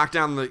just going to knock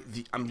down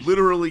I'm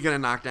literally going to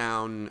knock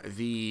down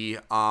these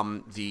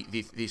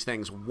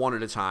things one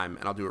at a time,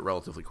 and I'll do it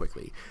relatively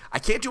quickly. I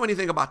can't do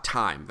anything about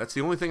time. That's the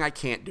only thing I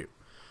can't do.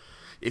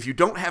 If you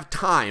don't have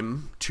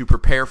time to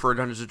prepare for a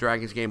Dungeons &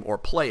 Dragons game or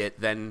play it,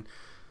 then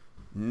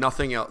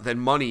nothing else, then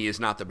money is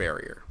not the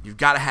barrier. You've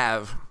got to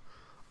have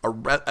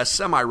a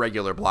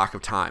semi-regular block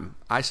of time.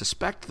 I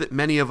suspect that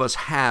many of us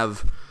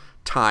have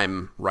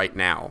time right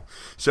now.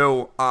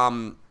 So,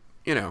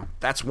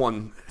 that's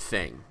one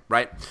thing,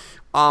 right?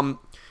 And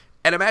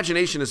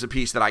imagination is a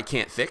piece that I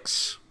can't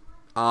fix.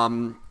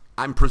 I'm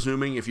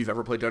presuming if you've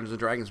ever played Dungeons &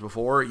 Dragons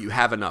before, you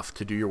have enough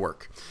to do your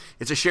work.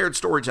 It's a shared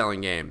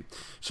storytelling game.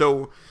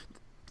 So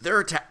there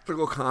are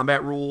tactical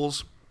combat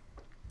rules,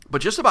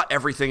 but just about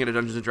everything in a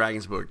Dungeons &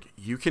 Dragons book,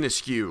 you can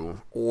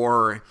eschew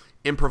or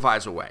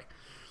improvise away.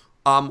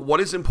 What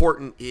is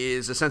important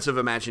is a sense of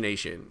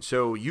imagination.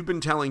 So you've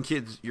been telling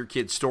your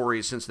kids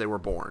stories since they were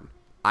born,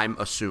 I'm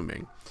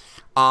assuming.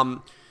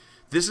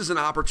 This is an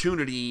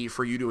opportunity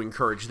for you to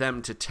encourage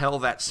them to tell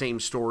that same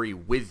story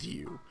with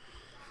you.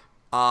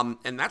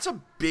 And that's a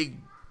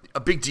big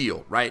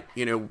deal, right?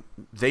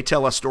 They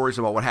tell us stories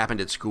about what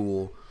happened at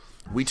school.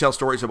 We tell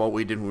stories about what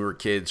we did when we were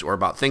kids or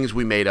about things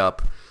we made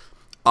up.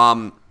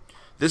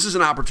 This is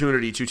an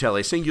opportunity to tell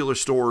a singular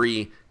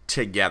story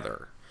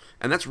together.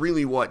 And that's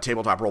really what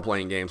tabletop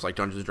role-playing games like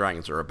Dungeons &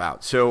 Dragons are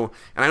about. So,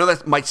 and I know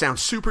that might sound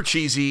super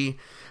cheesy,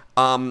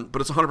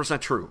 But it's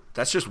 100% true.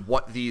 That's just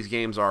what these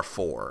games are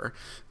for.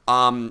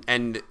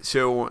 And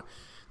so,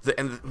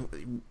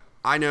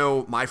 I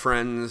know my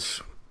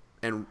friends,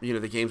 and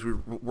the games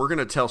we're going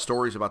to tell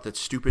stories about that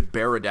stupid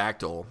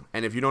Baradactyl.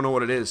 And if you don't know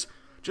what it is,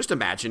 just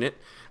imagine it.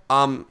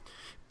 And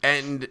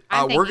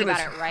we're going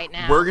about it right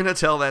now. We're going to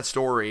tell that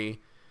story,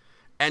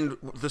 and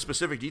the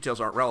specific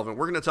details aren't relevant.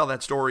 We're going to tell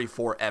that story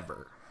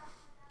forever.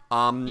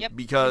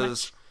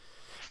 Because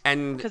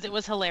it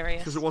was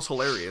hilarious. Because it was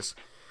hilarious.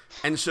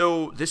 And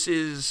so this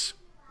is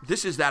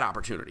that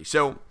opportunity.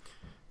 So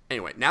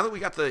anyway, now that we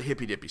got the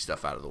hippy dippy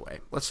stuff out of the way,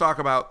 let's talk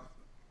about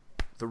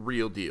the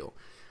real deal.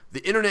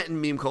 The internet and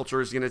meme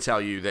culture is going to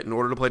tell you that in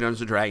order to play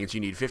Dungeons & Dragons,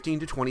 you need 15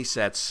 to 20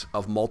 sets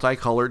of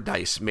multicolored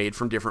dice made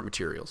from different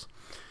materials.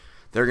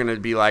 They're going to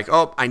be like,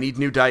 oh, I need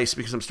new dice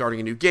because I'm starting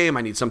a new game.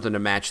 I need something to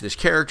match this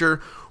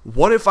character.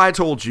 What if I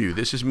told you,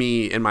 this is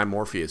me in my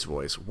Morpheus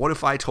voice, what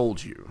if I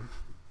told you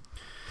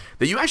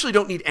that you actually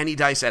don't need any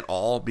dice at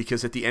all,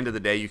 because at the end of the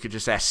day, you could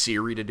just ask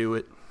Siri to do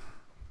it?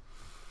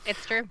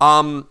 It's true.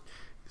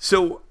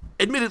 So,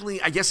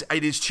 admittedly, I guess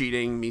it is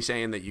cheating, me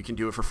saying that you can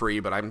do it for free,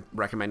 but I'm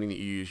recommending that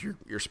you use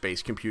your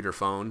space computer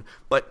phone.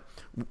 But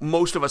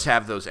most of us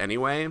have those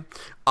anyway.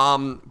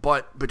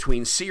 But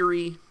between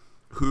Siri,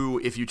 who,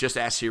 if you just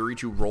ask Siri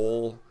to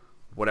roll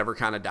whatever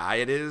kind of die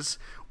it is,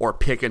 or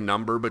pick a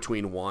number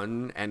between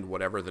 1 and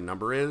whatever the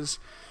number is,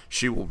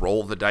 she will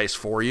roll the dice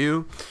for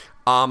you.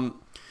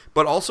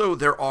 But also,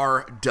 there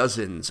are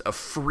dozens of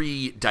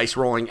free dice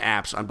rolling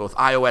apps on both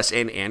iOS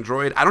and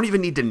Android. I don't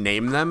even need to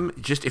name them.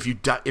 Just if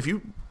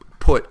you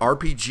put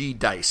RPG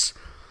dice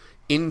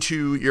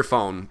into your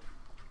phone,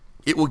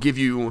 it will give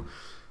you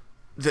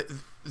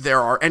there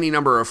are any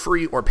number of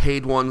free or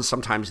paid ones.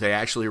 Sometimes they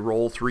actually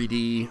roll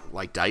 3D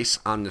like dice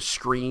on the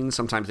screen.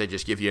 Sometimes they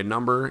just give you a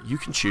number. You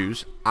can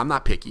choose. I'm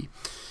not picky.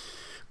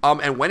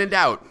 And when in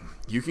doubt,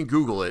 you can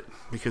Google it,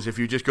 because if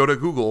you just go to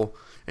Google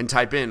and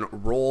type in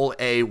roll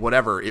a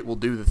whatever, it will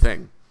do the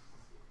thing.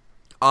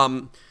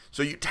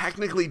 So you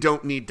technically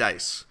don't need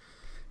dice.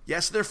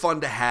 Yes, they're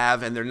fun to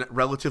have and they're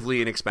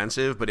relatively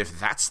inexpensive, but if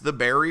that's the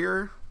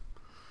barrier,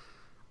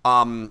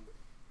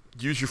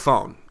 use your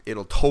phone.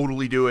 It'll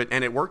totally do it,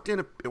 and it works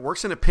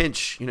in a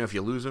pinch, if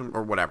you lose them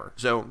or whatever.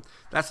 So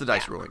that's the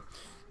dice ruling.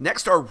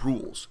 Next are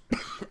rules.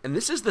 And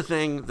this is the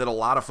thing that a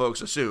lot of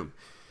folks assume.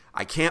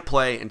 I can't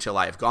play until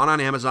I have gone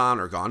on Amazon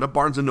or gone to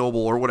Barnes &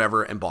 Noble or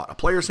whatever and bought a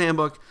player's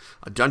handbook,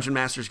 a Dungeon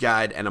Master's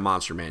Guide, and a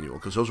Monster Manual,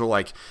 because those are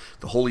like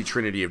the holy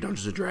trinity of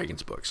Dungeons &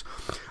 Dragons books.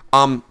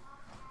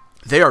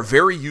 They are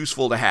very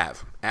useful to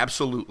have,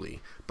 absolutely,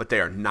 but they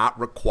are not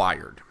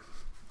required.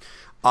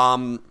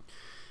 And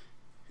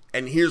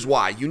here's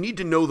why. You need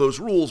to know those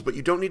rules, but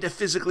you don't need to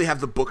physically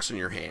have the books in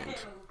your hand.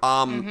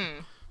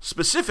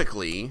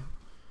 Specifically,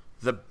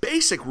 the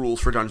basic rules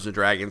for Dungeons &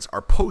 Dragons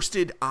are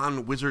posted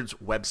on Wizards'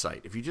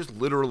 website. If you just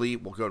literally,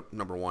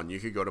 number one, you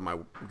could go to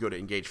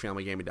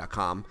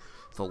engagefamilygaming.com.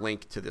 The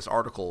link to this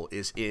article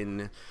is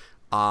in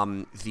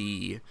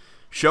the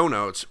show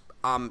notes.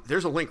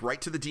 There's a link right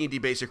to the D&D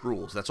basic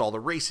rules. That's all the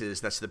races,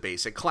 that's the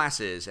basic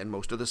classes, and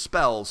most of the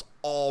spells,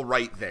 all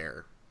right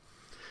there.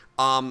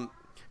 And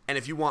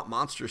if you want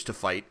monsters to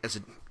fight,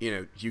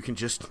 you can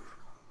just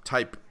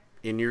type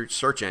in your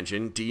search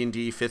engine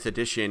D&D 5th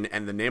edition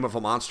and the name of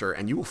a monster,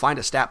 and you will find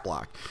a stat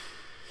block.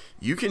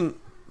 You can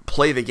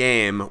play the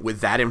game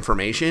with that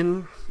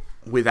information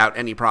without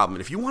any problem.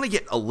 And if you want to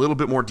get a little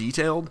bit more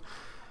detailed,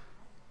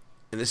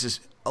 and this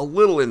is a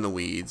little in the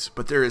weeds,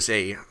 but there is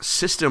a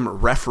system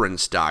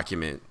reference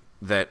document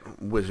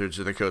that Wizards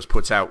of the Coast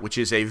puts out, which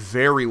is a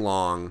very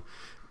long,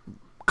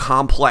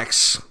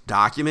 complex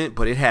document,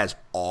 but it has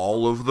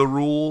all of the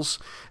rules,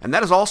 and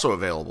that is also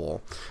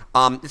available.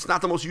 It's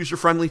not the most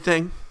user-friendly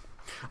thing,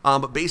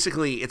 but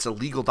basically it's a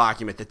legal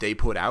document that they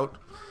put out,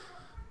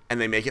 and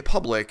they make it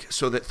public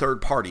so that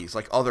third parties,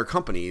 like other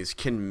companies,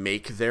 can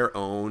make their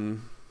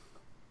own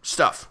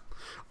stuff,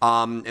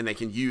 and they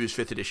can use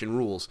 5th edition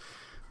rules.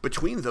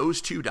 Between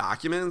those two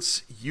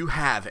documents, you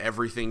have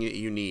everything that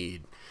you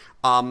need.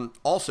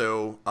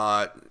 Also,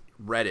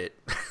 Reddit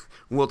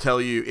will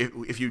tell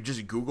you, if you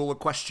just Google a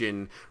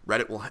question,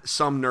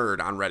 some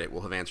nerd on Reddit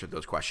will have answered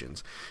those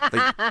questions.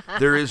 Like,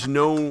 there is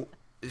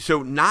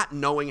so not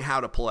knowing how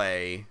to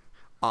play,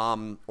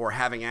 or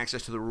having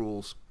access to the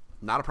rules,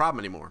 not a problem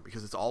anymore,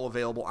 because it's all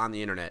available on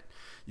the internet.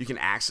 You can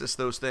access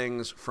those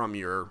things from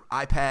your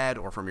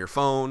iPad or from your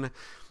phone,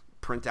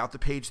 print out the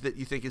page that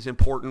you think is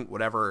important,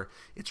 whatever,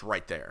 it's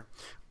right there.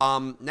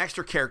 Next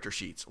are character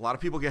sheets. A lot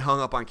of people get hung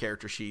up on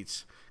character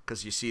sheets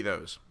because you see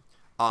those.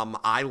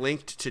 I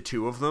linked to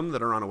 2 of them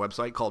that are on a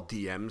website called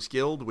DM's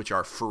Guild, which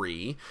are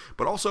free.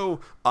 But also,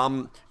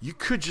 you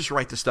could just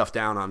write the stuff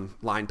down on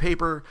lined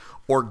paper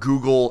or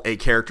Google a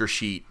character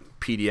sheet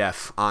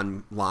PDF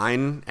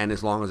online, and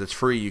as long as it's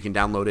free, you can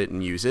download it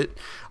and use it.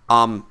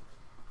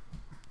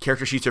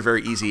 Character sheets are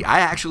very easy. I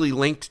actually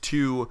linked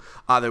to,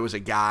 there was a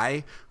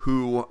guy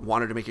who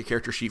wanted to make a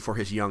character sheet for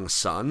his young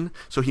son,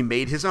 so he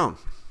made his own.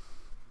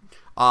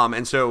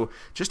 And so,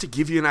 just to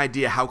give you an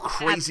idea how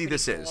crazy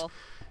this is,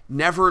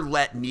 never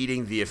let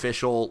needing the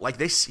official, like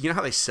you know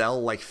how they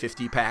sell like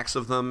 50 packs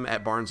of them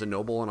at Barnes and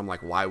Noble, and I'm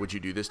like, why would you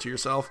do this to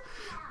yourself?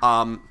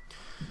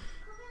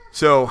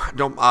 So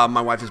don't.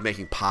 My wife is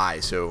making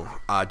pie, so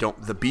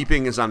don't. The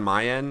beeping is on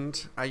my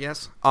end, I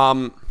guess.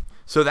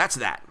 So that's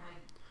that.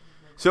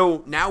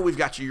 So now we've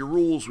got you your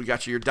rules, we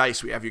got you your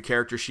dice, we have your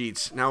character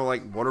sheets. Now,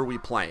 like, what are we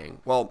playing?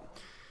 Well,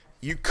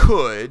 you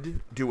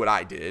could do what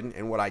I did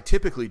and what I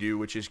typically do,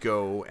 which is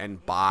go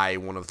and buy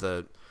one of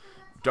the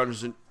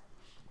Dungeons and...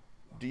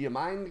 Do you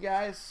mind,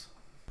 guys?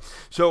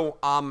 So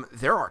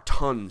there are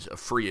tons of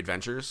free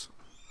adventures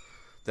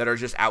that are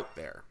just out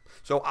there.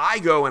 So I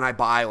go and I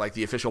buy, like,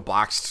 the official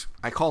boxed...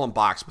 I call them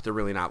boxed, but they're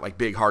really not, like,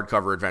 big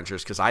hardcover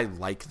adventures because I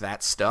like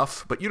that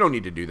stuff. But you don't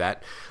need to do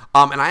that.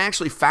 And I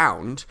actually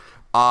found...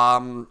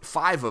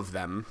 5 of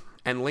them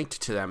and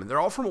linked to them. They're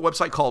all from a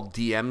website called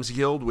DM's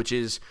Guild, which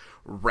is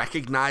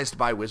recognized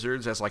by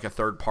Wizards as like a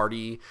third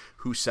party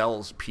who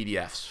sells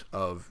PDFs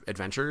of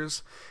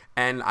adventures.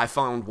 And I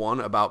found one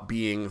about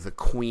being the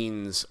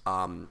Queen's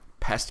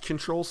pest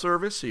control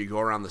service. So you go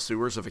around the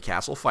sewers of a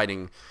castle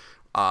fighting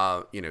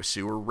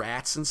sewer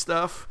rats and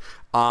stuff.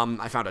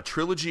 I found a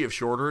trilogy of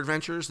shorter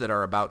adventures that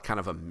are about kind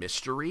of a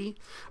mystery.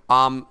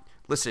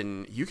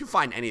 Listen, you can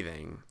find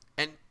anything.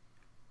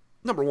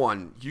 Number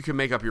one, you can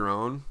make up your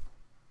own.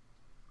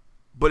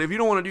 But if you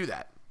don't want to do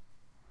that,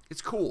 it's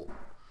cool.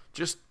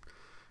 Just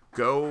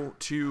go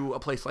to a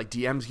place like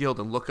DM's Guild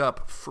and look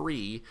up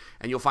free,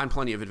 and you'll find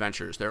plenty of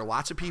adventures. There are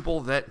lots of people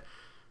that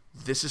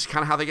this is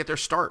kind of how they get their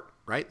start,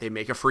 right? They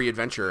make a free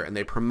adventure, and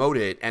they promote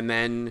it, and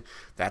then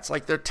that's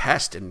like their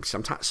test. And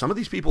sometimes some of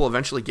these people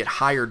eventually get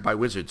hired by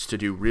Wizards to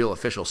do real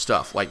official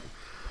stuff. Like,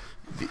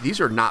 these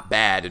are not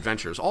bad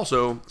adventures.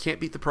 Also, can't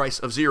beat the price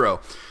of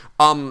 0.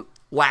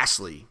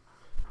 Lastly...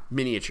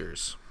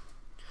 miniatures.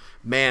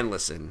 Man,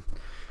 listen.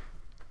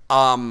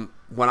 When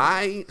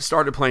I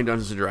started playing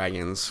Dungeons &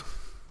 Dragons,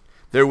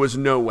 there was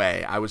no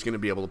way I was going to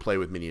be able to play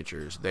with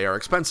miniatures. They are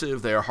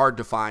expensive. They are hard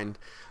to find.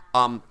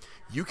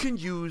 You can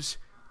use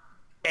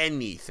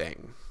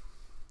anything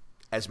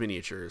as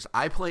miniatures.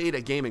 I played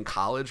a game in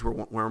college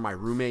where my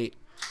roommate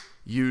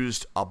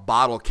used a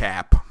bottle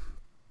cap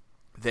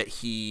that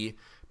he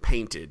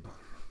painted.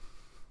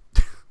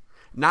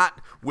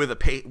 Not with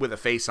a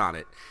face on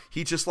it.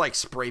 He just like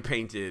spray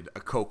painted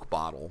a Coke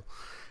bottle,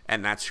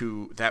 and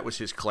that was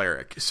his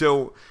cleric.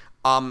 So,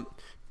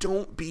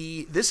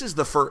 this is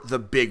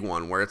the big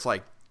one where it's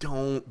like,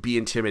 don't be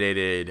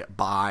intimidated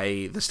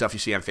by the stuff you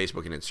see on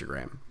Facebook and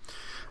Instagram.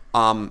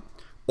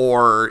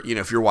 Or,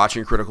 if you're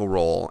watching Critical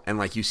Role and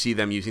like you see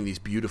them using these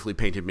beautifully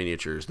painted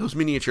miniatures, those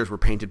miniatures were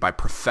painted by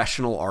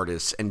professional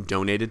artists and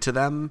donated to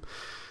them.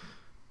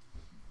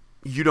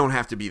 You don't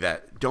have to be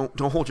that. Don't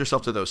hold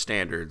yourself to those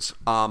standards,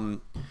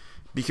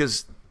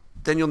 because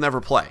then you'll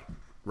never play,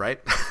 right?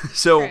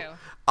 So,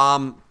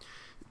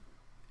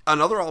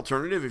 another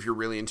alternative, if you're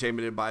really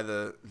intimidated by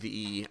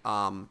the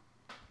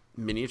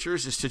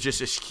miniatures, is to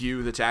just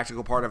eschew the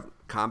tactical part of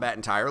combat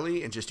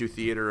entirely and just do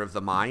theater of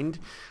the mind.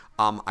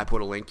 I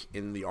put a link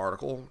in the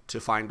article to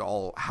find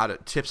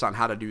tips on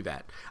how to do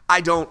that. I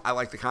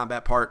like the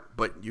combat part,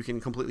 but you can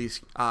completely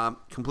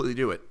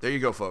do it. There you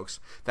go, folks.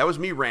 That was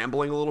me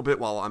rambling a little bit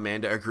while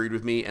Amanda agreed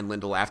with me and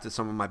Linda laughed at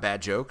some of my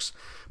bad jokes.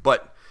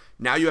 But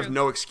now you have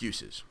no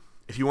excuses.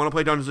 If you want to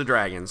play Dungeons &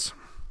 Dragons,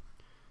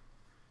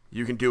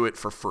 you can do it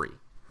for free.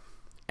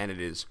 And it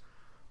is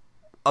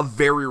a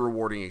very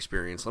rewarding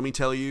experience. Let me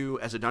tell you,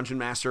 as a dungeon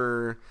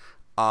master,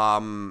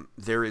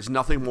 there is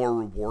nothing more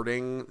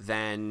rewarding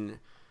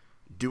than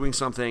doing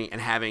something and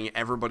having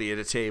everybody at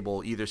a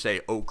table either say,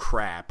 oh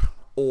crap,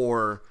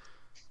 or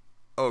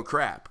oh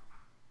crap,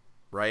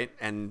 right?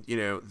 And,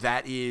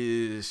 that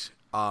is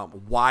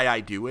why I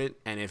do it.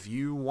 And if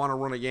you want to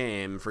run a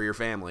game for your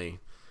family,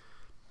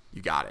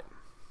 you got it.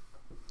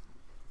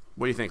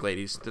 What do you think,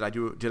 ladies? Did I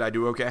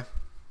do okay?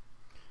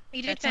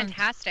 You did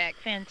fantastic.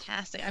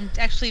 Fantastic. I'm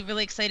actually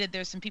really excited.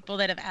 There's some people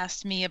that have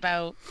asked me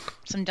about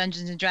some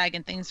Dungeons &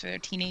 Dragons things for their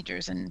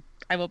teenagers, and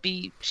I will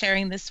be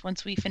sharing this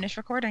once we finish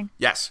recording.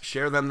 Yes,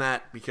 share them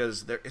that,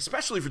 because they're,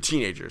 especially for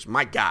teenagers.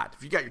 My God,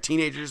 if you got your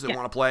teenagers that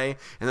want to play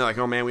and they're like,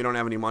 oh man, we don't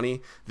have any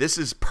money, this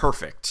is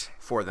perfect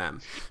for them.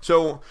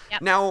 So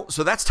now,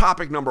 that's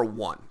topic number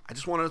 1. I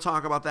just wanted to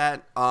talk about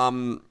that.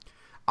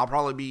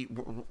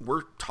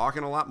 We're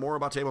talking a lot more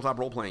about tabletop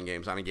role-playing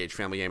games on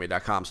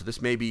EngageFamilyGaming.com, so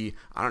this may be,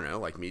 I don't know,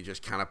 like me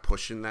just kind of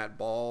pushing that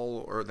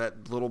ball or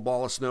that little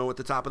ball of snow at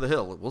the top of the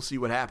hill. We'll see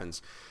what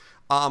happens.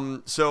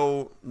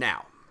 So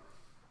now,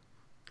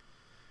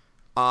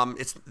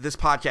 this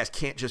podcast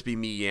can't just be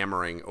me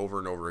yammering over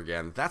and over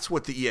again. That's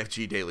what the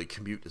EFG Daily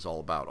Commute is all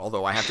about,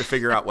 although I have to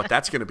figure out what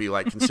that's going to be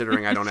like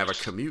considering I don't have a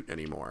commute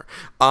anymore.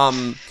 You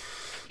have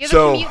a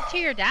commute to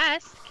your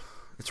desk.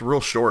 It's real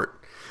short.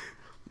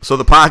 So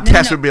the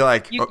podcast would be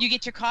like... You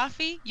get your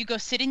coffee, you go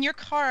sit in your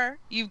car,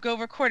 you go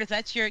record it.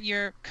 That's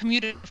your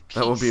commute piece.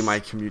 That will be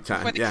my commute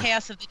time. For the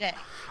chaos of the day.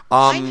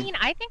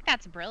 I think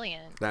that's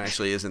brilliant. That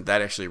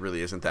actually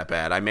really isn't that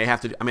bad.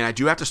 I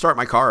do have to start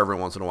my car every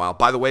once in a while.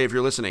 By the way, if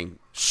you're listening,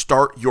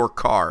 start your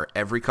car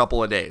every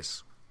couple of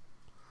days.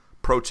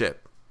 Pro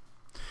tip.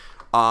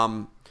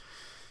 And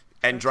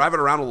drive it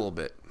around a little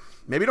bit.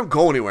 Maybe don't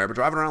go anywhere, but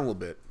drive it around a little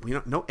bit.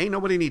 Ain't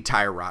nobody need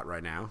tire rot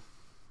right now.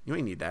 You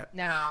ain't need that.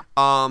 No.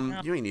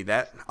 You ain't need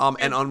that.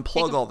 And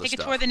unplug all the stuff. Take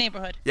a tour of the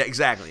neighborhood. Yeah,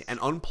 exactly. And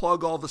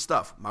unplug all the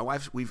stuff.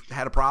 We've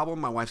had a problem.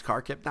 My wife's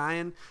car kept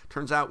dying.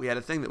 Turns out we had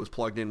a thing that was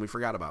plugged in we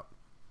forgot about.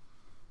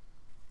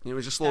 It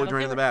was just slowly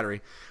draining the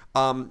battery.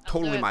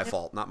 Totally my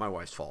fault, not my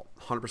wife's fault.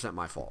 100%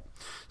 my fault.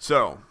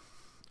 So,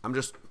 I'm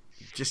just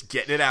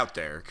getting it out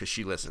there because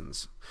she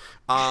listens.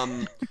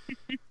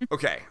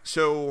 Okay,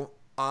 so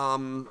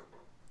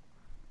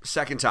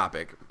second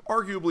topic,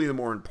 arguably the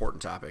more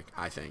important topic,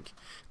 I think.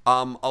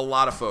 A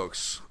lot of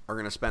folks are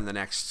going to spend the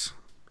next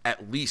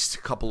at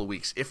least couple of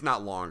weeks, if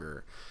not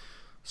longer,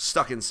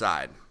 stuck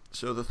inside.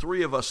 So the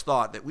three of us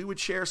thought that we would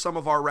share some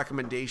of our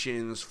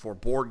recommendations for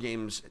board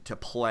games to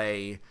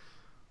play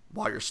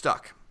while you're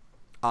stuck.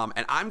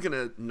 And I'm going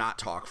to not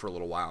talk for a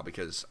little while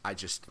because I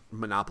just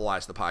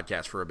monopolized the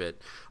podcast for a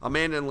bit.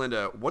 Amanda and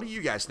Linda, what do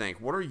you guys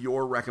think? What are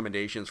your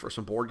recommendations for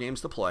some board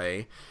games to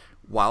play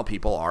while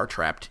people are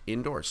trapped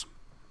indoors?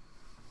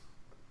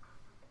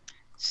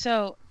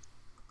 So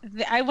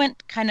I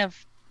went kind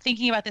of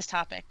thinking about this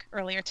topic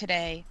earlier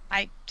today.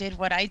 I did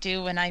what I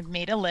do and I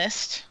made a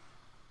list.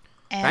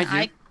 And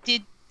I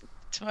did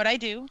what I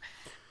do.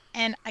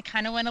 And I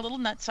kind of went a little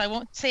nuts, so I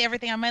won't say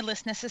everything on my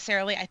list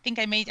necessarily. I think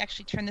I may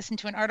actually turn this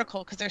into an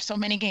article because there's so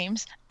many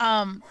games.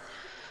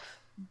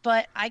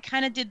 But I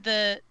kind of did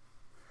the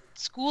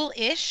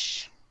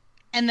school-ish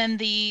and then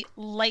the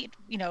light,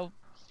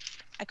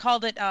 I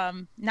called it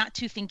not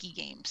too thinky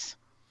games.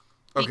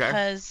 Okay.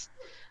 Because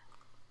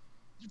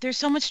there's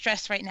so much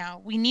stress right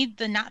now. We need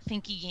the not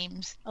thinky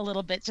games a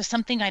little bit. Just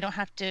something I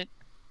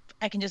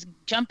can just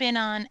jump in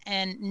on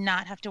and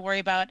not have to worry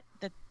about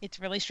that. It's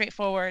really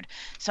straightforward.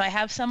 So I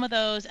have some of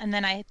those, and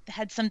then I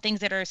had some things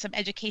that are some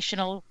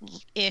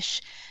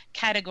educational-ish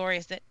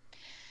categories that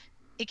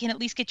it can at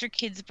least get your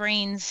kids'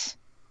 brains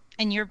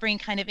and your brain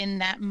kind of in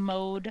that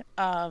mode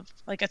of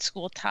like a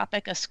school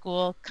topic, a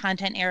school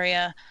content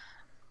area,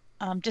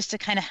 just to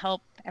kind of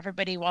help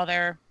everybody while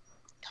they're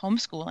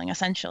homeschooling,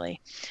 essentially.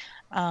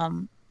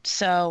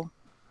 So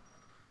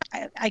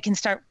I can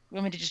start. You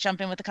want me to just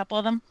jump in with a couple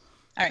of them?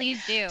 All right.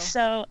 Please do.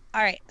 So,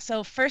 all right.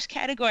 So first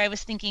category, I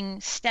was thinking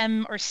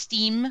STEM or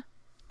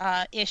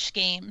STEAM-ish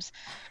games.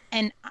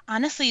 And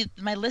honestly,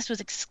 my list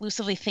was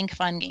exclusively Think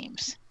Fun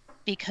games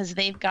because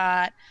they've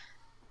got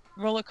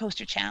Roller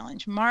Coaster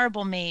Challenge,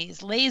 Marble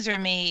Maze, Laser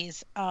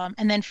Maze.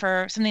 And then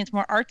for something that's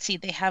more artsy,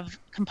 they have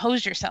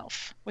Compose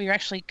Yourself, where you're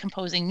actually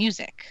composing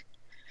music.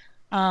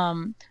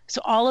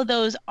 So all of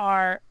those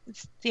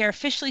they're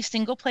officially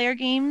single-player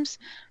games,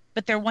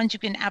 but they're ones you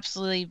can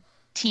absolutely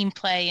team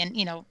play and,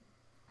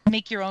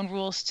 make your own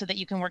rules so that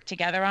you can work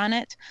together on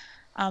it.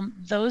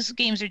 Those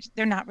games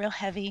they're not real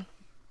heavy.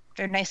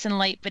 They're nice and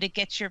light, but it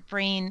gets your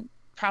brain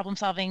problem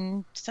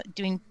solving,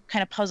 doing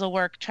kind of puzzle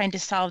work, trying to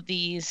solve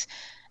these,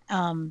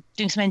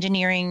 doing some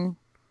engineering,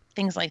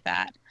 things like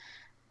that.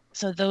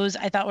 So those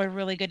I thought were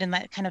really good in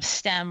that kind of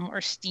STEM or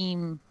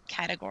STEAM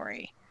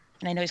category.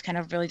 And I know he's kind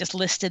of really just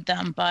listed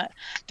them, but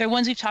they're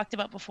ones we've talked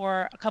about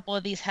before. A couple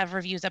of these have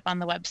reviews up on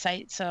the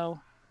website, so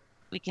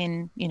we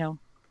can, you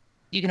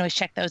can always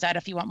check those out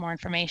if you want more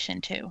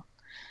information too.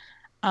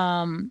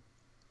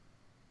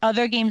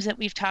 Other games that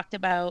we've talked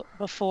about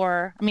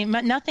before,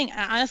 nothing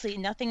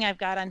I've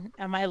got on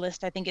my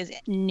list I think is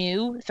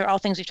new. They're all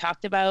things we've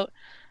talked about.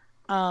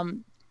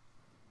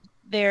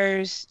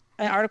 There's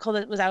an article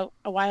that was out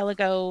a while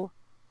ago,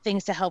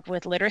 things to help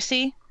with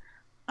literacy.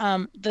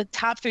 The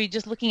top three,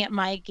 just looking at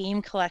my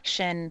game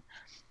collection,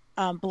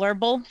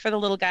 Blurble for the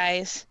little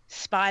guys,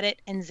 Spot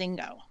It, and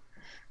Zingo.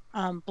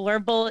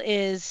 Blurble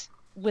is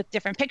with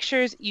different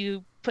pictures.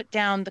 You put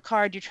down the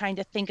card, you're trying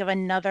to think of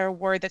another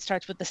word that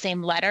starts with the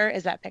same letter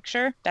as that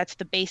picture. That's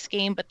the base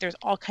game, but there's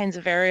all kinds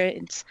of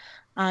variants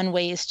on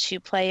ways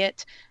to play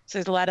it. So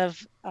there's a lot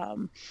of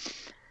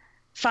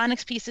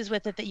phonics pieces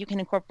with it that you can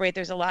incorporate.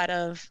 There's a lot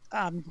of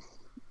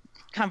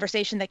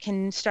conversation that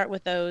can start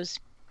with those.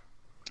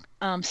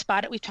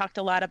 Spot It, we've talked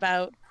a lot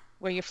about,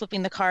 where you're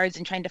flipping the cards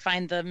and trying to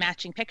find the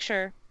matching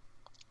picture.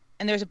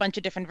 And there's a bunch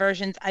of different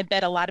versions. I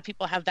bet a lot of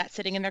people have that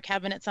sitting in their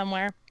cabinet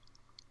somewhere.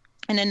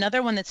 And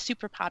another one that's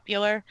super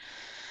popular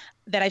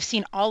that I've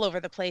seen all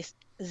over the place,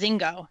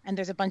 Zingo. And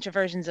there's a bunch of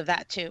versions of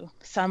that too.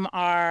 Some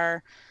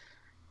are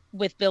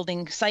with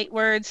building sight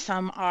words.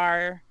 Some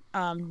are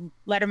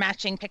letter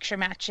matching, picture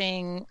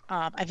matching.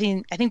 I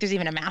think there's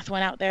even a math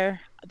one out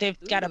there. They've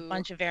got a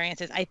bunch of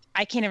variances.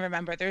 I can't even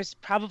remember. There's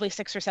probably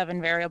 6 or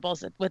 7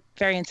 variables with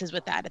variances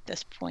with that at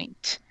this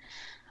point.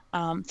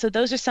 So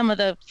those are some of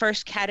the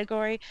first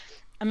category.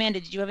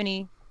 Amanda, did you have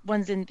any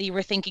ones that you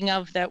were thinking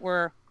of that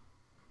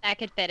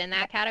could fit in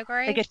that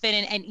category? That could fit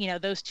in,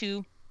 and those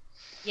two.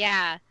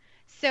 Yeah.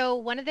 So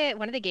one of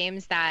the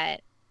games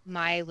that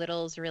my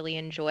littles really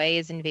enjoy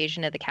is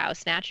Invasion of the Cow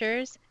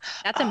Snatchers.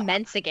 That's a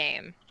Mensa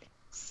game.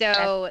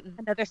 So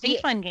another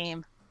Think Fun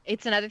game.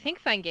 It's another Think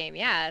Fun game,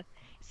 yeah.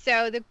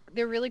 So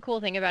the really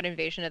cool thing about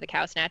Invasion of the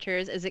Cow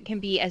Snatchers is it can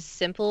be as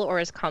simple or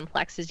as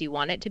complex as you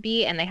want it to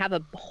be, and they have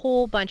a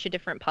whole bunch of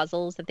different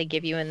puzzles that they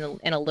give you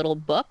in a little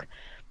book.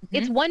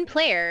 It's one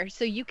player,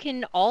 so you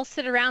can all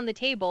sit around the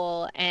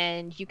table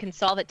and you can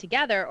solve it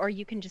together, or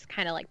you can just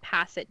kind of like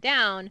pass it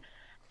down.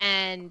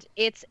 And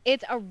it's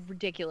a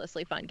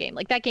ridiculously fun game.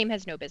 Like, that game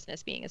has no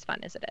business being as fun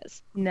as it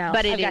is. No,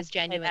 but it I've got is to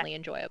play genuinely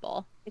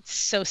enjoyable. It's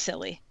so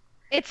silly.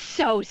 It's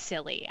so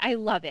silly. I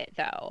love it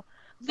though.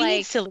 We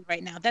need silly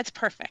right now. That's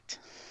perfect.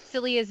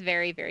 Silly is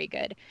very, very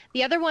good.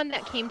 The other one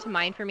that came to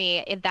mind for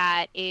me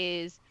that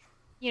is,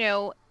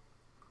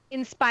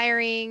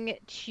 inspiring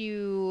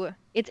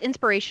it's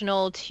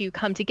inspirational to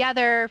come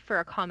together for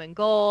a common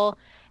goal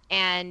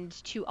and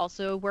to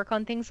also work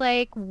on things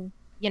like,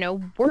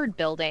 word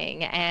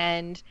building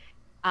and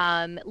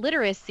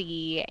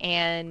literacy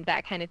and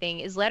that kind of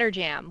thing is Letter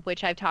Jam,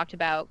 which I've talked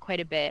about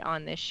quite a bit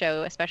on this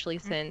show, especially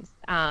since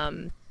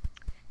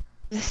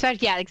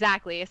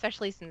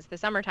especially since the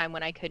summertime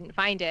when I couldn't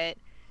find it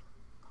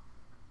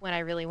when I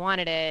really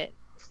wanted it,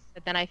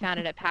 but then I found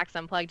it at PAX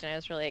Unplugged and I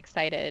was really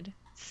excited.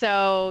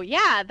 So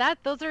yeah,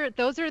 those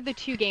are the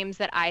two games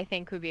that I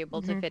think would be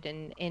able to fit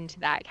into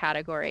that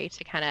category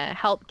to kind of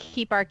help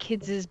keep our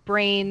kids'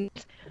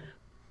 brains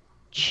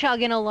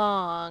chugging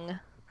along.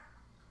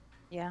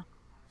 Yeah.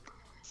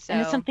 So,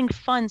 and it's something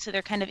fun, so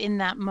they're kind of in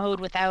that mode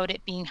without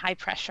it being high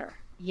pressure.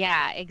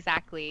 Yeah,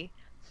 exactly.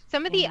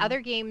 Some of the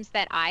other games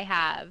that I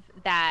have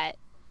that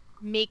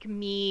make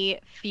me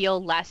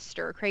feel less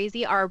stir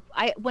crazy are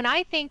when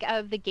I think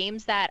of the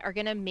games that are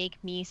going to make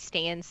me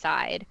stay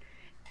inside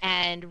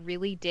and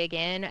really dig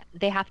in,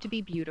 they have to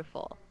be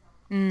beautiful.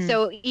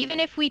 So even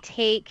if we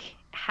take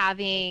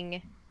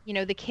having,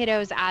 the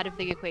kiddos out of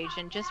the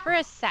equation just for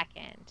a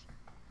second.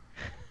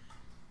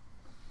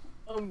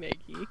 Oh,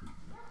 Maggie.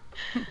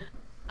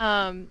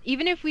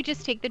 Even if we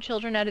just take the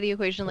children out of the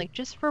equation, like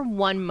just for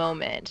one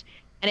moment,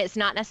 and it's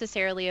not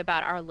necessarily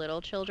about our little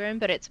children,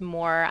 but it's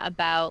more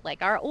about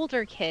like our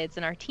older kids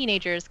and our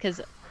teenagers, because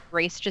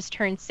Grace just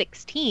turned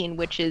 16,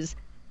 which is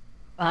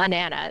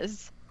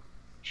bananas.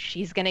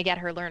 She's going to get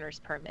her learner's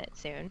permit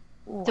soon.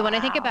 Wow. So when I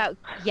think about,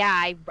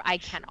 I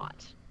cannot.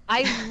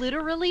 I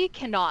literally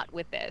cannot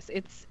with this.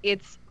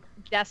 It's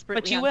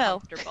desperately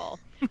uncomfortable.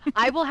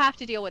 I will have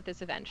to deal with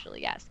this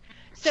eventually, yes.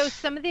 So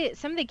some of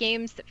the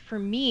games that, for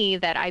me,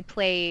 that I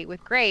play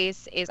with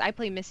Grace is I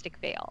play Mystic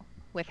Vale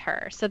with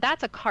her. So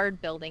that's a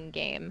card building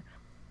game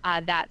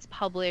that's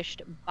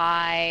published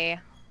by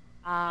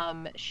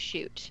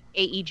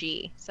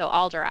AEG, so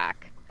Alderac.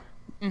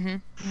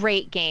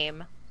 Great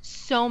game.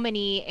 So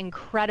many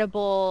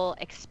incredible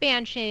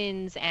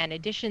expansions and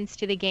additions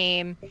to the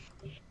game.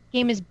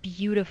 Game is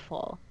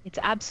beautiful. It's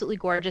absolutely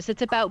gorgeous.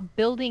 It's about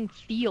building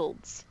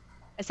fields,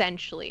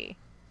 essentially,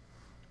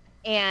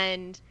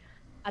 and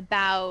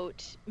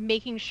about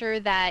making sure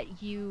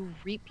that you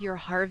reap your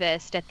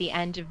harvest at the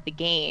end of the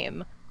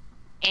game.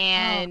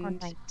 And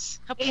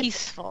nice. How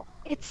peaceful.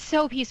 It's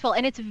so peaceful,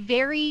 and it's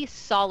very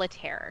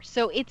solitaire.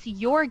 So it's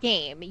your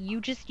game.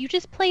 You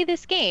just play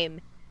this game,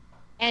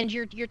 and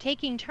you're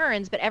taking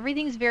turns, but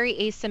everything's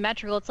very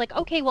asymmetrical. It's like,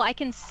 okay, well, I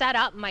can set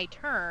up my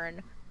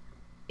turn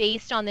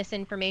based on this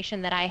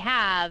information that I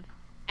have,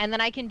 and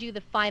then I can do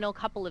the final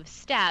couple of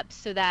steps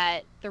so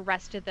that the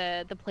rest of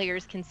the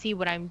players can see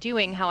what I'm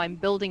doing, how I'm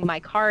building my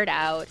card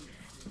out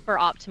for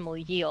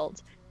optimal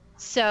yield.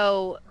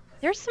 So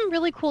there's some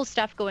really cool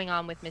stuff going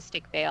on with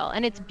Mystic Vale,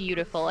 and it's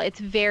beautiful.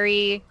 It's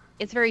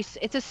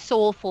a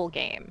soulful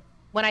game.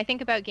 When I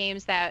think about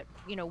games that,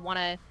 want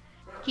to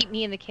keep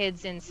me and the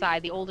kids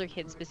inside, the older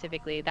kids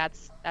specifically,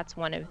 that's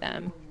one of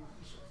them.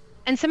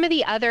 And some of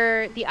the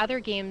other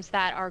games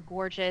that are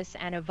gorgeous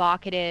and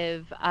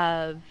evocative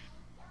of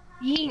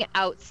being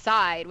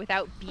outside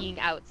without being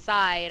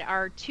outside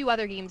are two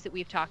other games that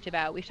we've talked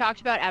about. We've talked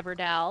about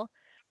Everdell,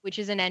 which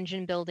is an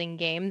engine building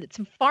game that's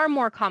far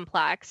more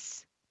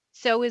complex.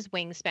 So is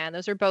Wingspan.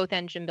 Those are both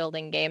engine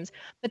building games,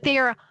 but they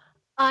are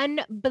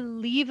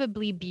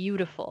unbelievably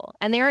beautiful,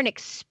 and they're an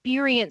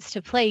experience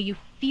to play. You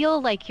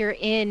feel like you're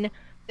in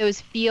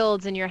those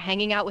fields and you're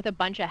hanging out with a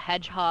bunch of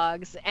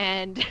hedgehogs,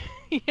 and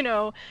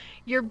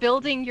you're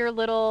building your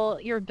little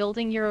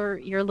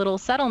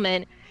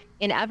settlement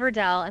in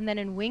Everdell. And then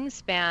in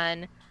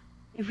Wingspan,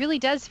 it really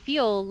does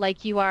feel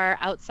like you are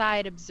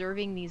outside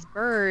observing these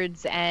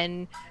birds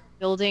and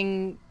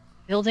building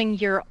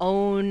your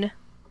own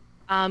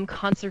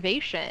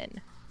conservation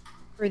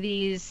for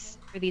these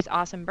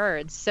awesome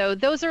birds. So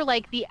those are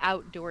like the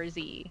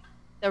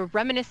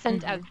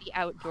reminiscent of the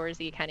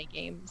outdoorsy kind of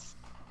games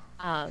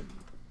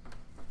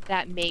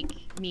that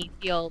make me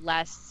feel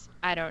less,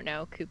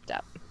 cooped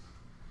up.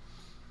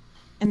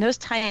 And those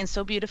tie in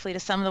so beautifully to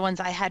some of the ones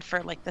I had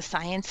for like the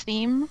science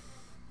theme,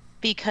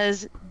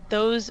 because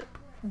those,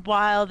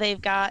 while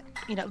they've got,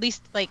 at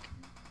least like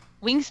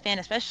Wingspan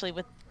especially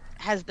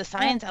has the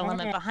science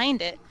element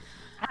behind it.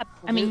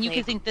 Absolutely. I mean, you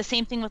could think the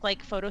same thing with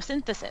like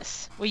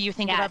photosynthesis, where you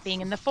think about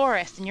being in the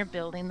forest and you're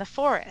building the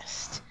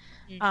forest.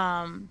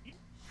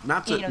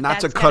 Not to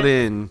that's cut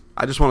in.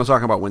 I just want to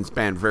talk about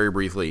Wingspan very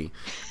briefly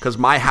because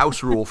my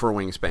house rule for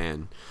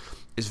Wingspan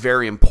is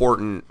very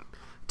important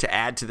to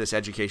add to this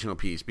educational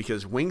piece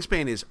because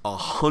Wingspan is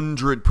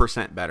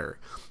 100% better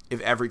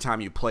if every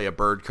time you play a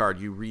bird card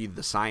you read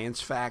the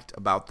science fact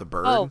about the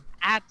bird. Oh,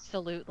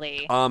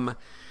 absolutely.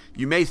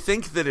 You may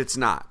think that it's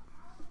not.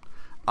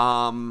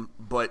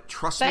 But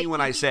trust me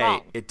when I say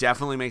wrong. it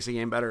definitely makes the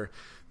game better.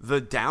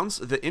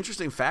 The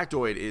interesting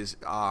factoid is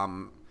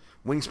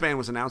Wingspan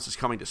was announced as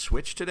coming to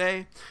Switch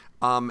today.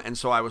 And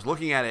so I was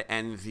looking at it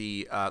and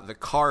the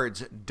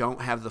cards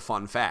don't have the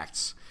fun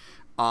facts.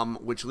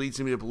 Which leads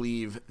me to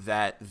believe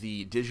that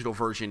the digital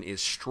version is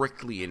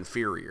strictly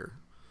inferior.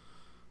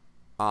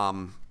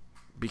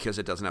 Because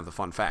it doesn't have the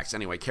fun facts.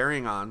 Anyway,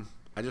 carrying on.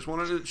 I just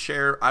wanted to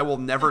share. I will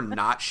never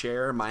not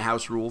share my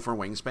house rule for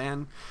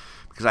Wingspan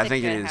because I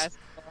think it is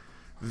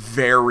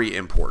very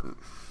important.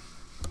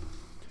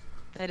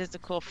 That is a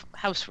cool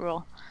house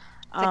rule.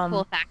 It's a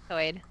cool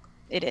factoid.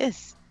 It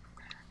is.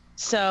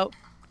 So,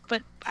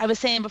 but I was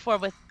saying before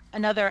with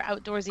another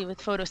outdoorsy with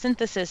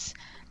photosynthesis,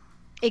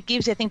 it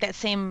gives, I think, that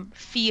same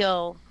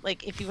feel.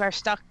 Like if you are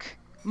stuck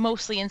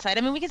mostly inside.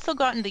 I mean, we can still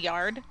go out in the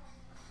yard.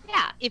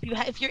 Yeah.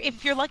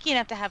 If you're lucky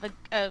enough to have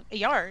a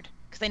yard,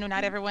 because I know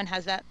not everyone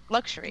has that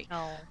luxury.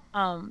 No.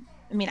 I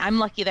mean, I'm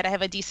lucky that I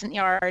have a decent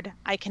yard.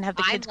 I can have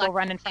the kids go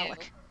run and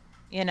frolic.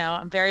 You know,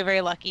 I'm very,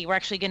 very lucky. We're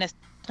actually going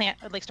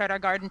to start our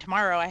garden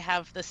tomorrow. I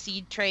have the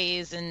seed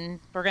trays and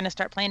we're going to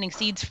start planting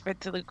seeds for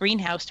the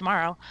greenhouse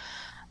tomorrow.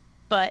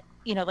 But,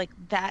 you know, like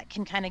that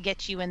can kind of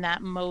get you in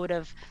that mode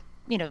of,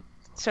 you know,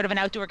 sort of an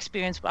outdoor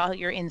experience while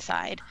you're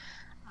inside.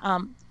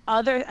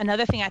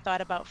 Another thing I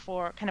thought about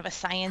for kind of a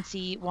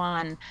science-y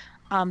one,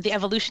 the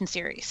evolution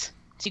series.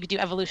 So you could do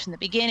evolution in the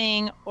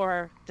beginning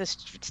or the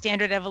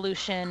standard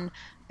evolution.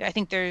 I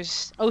think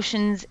there's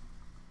Oceans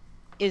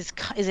is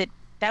it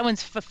that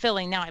one's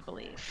fulfilling now, I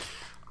believe.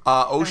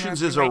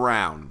 Oceans is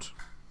around.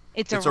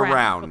 It's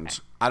around. Okay.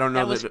 I don't know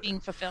that was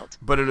being fulfilled.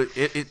 But I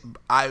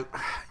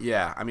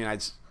mean,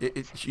 you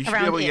should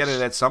be able to get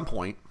it at some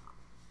point.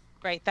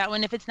 Right. That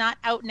one, if it's not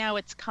out now,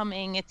 it's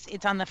coming.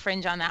 It's on the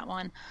fringe on that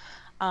one.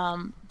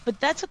 But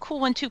that's a cool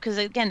one too, because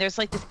again, there's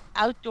like this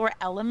outdoor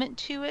element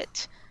to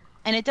it,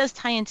 and it does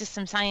tie into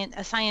some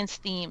a science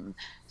theme,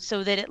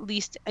 so that at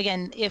least,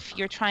 again, if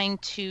you're trying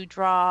to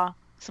draw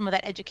some of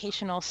that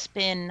educational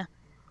spin,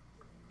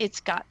 it's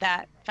got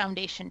that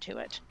foundation to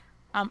it.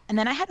 And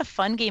then I had a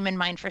fun game in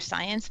mind for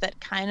science that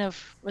kind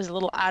of was a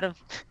little out of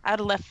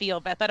left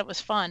field, but I thought it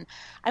was fun.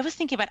 I was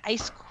thinking about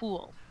Ice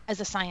Cool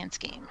as a science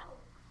game,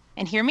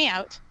 and hear me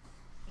out.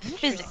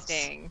 Physics,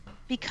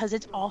 because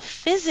it's all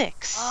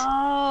physics.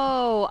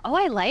 Oh,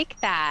 I like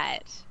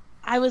that.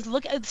 I was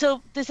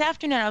so this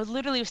afternoon I was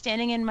literally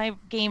standing in my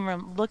game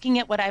room looking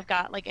at what I've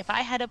got. Like if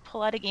I had to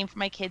pull out a game for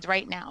my kids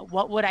right now,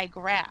 what would I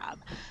grab?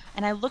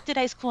 And I looked at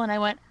Ice Cool and I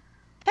went,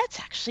 that's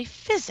actually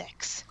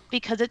physics,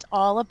 because it's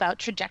all about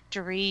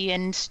trajectory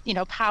and, you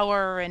know,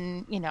 power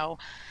and, you know,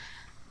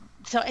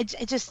 so it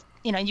just,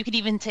 you know, you could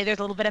even say there's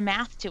a little bit of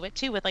math to it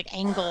too, with like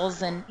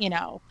angles and, you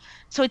know,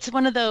 so it's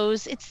one of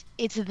those, it's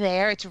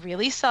there, it's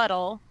really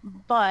subtle,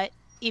 but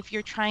if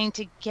you're trying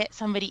to get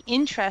somebody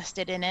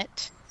interested in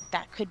it,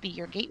 that could be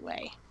your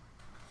gateway.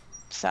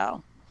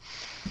 So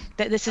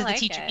this is the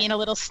teacher being a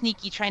little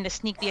sneaky, trying to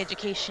sneak the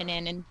education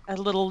in a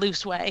little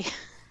loose way.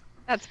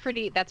 That's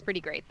pretty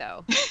great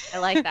though. I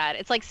like that.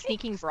 It's like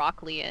sneaking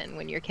broccoli in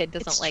when your kid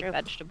doesn't like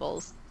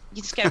vegetables.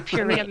 You just gotta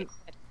puree it.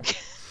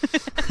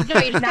 No,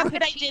 you just gotta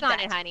put cheese on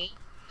it, honey.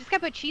 Just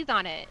gotta put cheese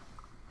on it.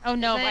 Oh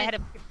no,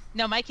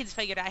 my kids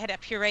figured I had to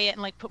puree it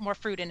and like put more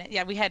fruit in it.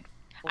 Yeah,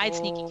 I had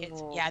sneaky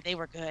kids. Yeah, they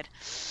were good.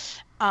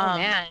 Oh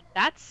man,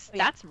 that's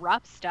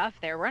rough stuff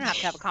there. We're gonna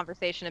have a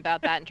conversation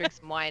about that and drink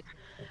some wine.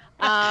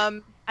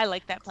 I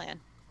like that plan.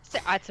 So,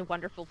 it's a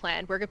wonderful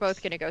plan. We're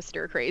both gonna go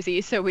stir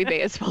crazy, so we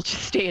may as well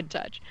just stay in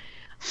touch.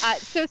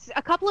 So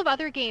a couple of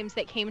other games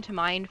that came to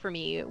mind for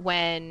me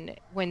when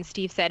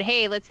Steve said,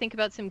 "Hey, let's think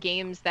about some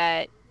games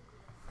that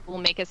will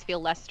make us feel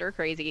less stir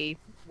crazy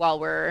while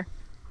we're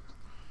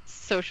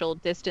social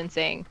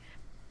distancing."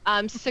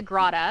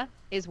 Sagrada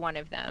is one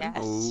of them. Yes.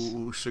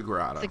 Oh,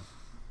 Sagrada.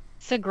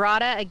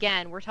 Sagrada,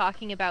 again, we're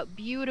talking about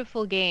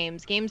beautiful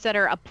games that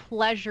are a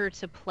pleasure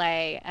to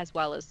play as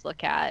well as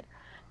look at.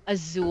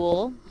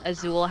 Azul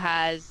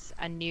has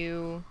a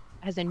new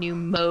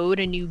mode,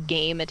 a new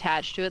game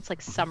attached to it. It's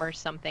like summer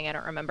something, I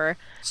don't remember.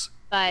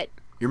 But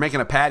you're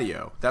making a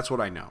patio. That's what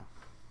I know.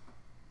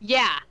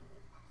 Yeah,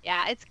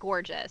 it's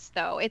gorgeous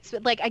though. It's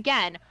like,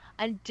 again,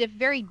 a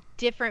very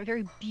different,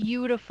 very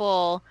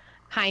beautiful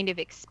kind of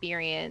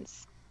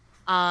experience.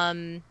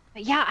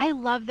 Yeah, I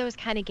love those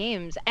kind of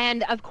games.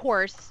 And of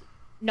course,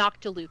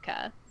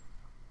 Noctiluca.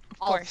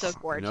 Also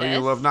gorgeous. I know you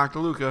love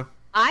Noctiluca.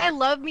 I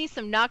love me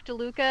some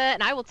Noctiluca,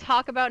 and I will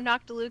talk about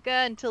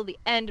Noctiluca until the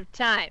end of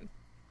time.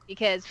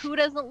 Because who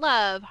doesn't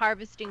love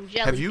harvesting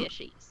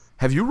jellyfishies?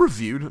 Have you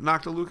reviewed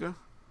Noctiluca?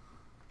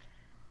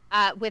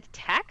 With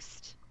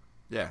text?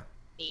 Yeah.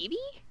 Maybe?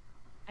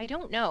 I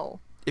don't know.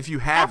 If you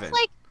haven't.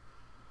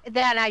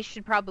 Then I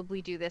should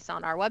probably do this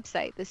on our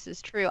website. This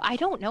is true. I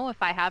don't know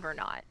if I have or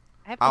not.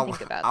 I have to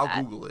think about that.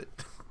 I'll Google it.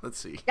 Let's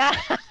see.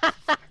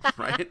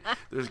 Right?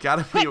 There's got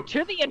to be.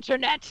 To the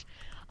internet.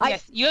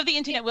 Yes, you have the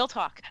internet. We'll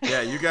talk.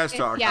 Yeah, you guys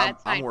talk. Yeah, I'm,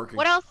 it's fine. I'm working.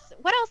 What else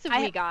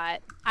have we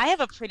got? I have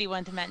a pretty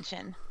one to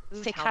mention.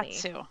 Ooh, tell me.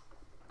 Seikatsu.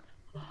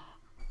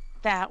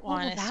 That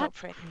one is so that's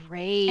pretty.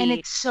 Great. And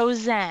it's so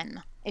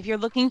zen. If you're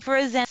looking for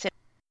a zen, sit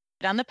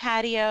on the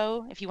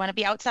patio. If you want to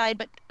be outside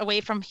but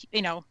away from,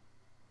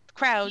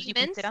 crowds, you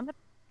can Humans? sit on the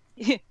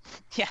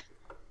yeah.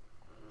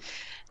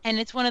 And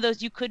it's one of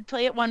those, you could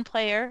play it one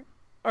player,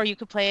 or you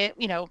could play it,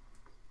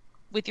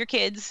 with your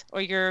kids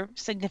or your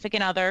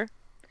significant other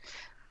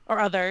or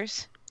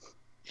others.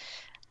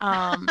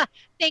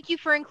 Thank you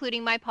for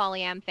including my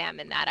polyam fam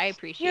in that. I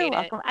appreciate You're it.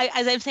 welcome.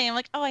 As I'm saying, I'm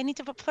like, I need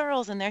to put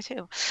plurals in there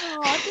too.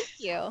 Oh, thank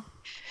you.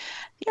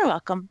 You're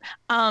welcome.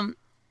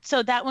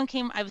 So that one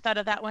I thought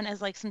of that one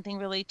as like something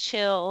really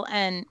chill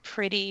and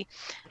pretty.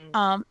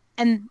 And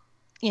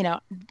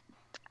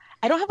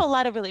I don't have a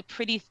lot of really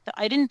pretty.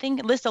 I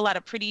didn't list a lot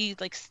of pretty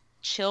like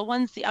chill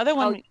ones. The other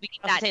one we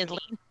can say is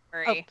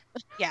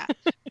yeah,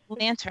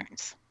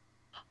 lanterns.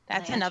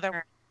 That's another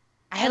one.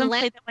 I haven't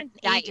played that one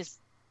in ages.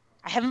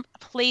 I haven't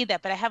played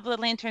that, but I have the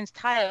Lanterns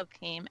tile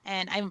game,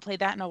 and I haven't played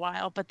that in a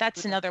while. But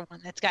that's another one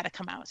that's got to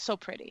come out. So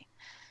pretty.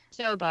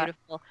 So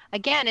beautiful.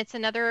 Again, it's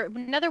another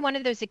one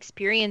of those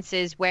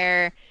experiences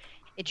where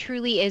it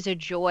truly is a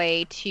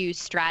joy to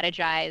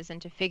strategize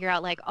and to figure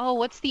out like, oh,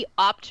 what's the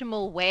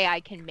optimal way I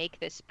can make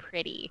this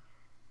pretty?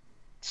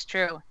 It's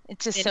true.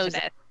 It's just so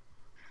zen.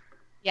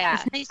 Yeah.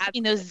 It's nice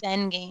seeing those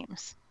zen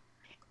games.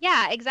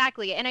 Yeah,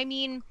 exactly. And I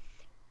mean,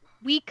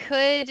 we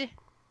could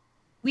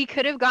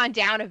have gone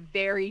down a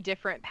very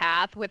different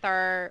path with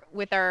our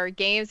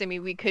games. I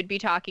mean, we could be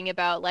talking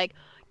about like,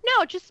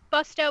 no, just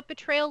bust out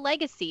Betrayal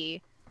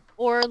Legacy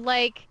or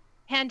like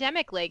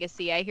Pandemic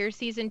Legacy. I hear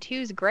season 2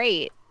 is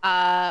great.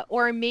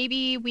 Or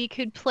maybe we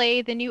could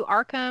play the new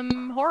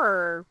Arkham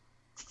Horror,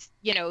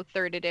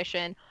 3rd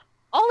edition.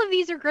 All of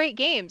these are great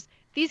games.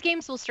 These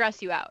games will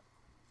stress you out.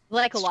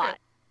 Like It's a lot. true.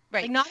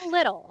 Right. Like not a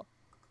little.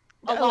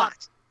 A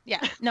lot. Yeah.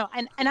 No,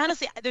 and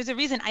honestly, there's a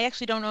reason I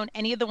actually don't own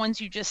any of the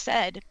ones you just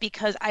said,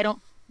 because I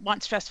don't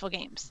want stressful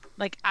games.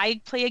 Like,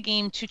 I play a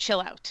game to chill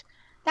out.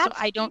 So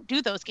I don't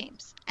do those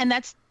games. And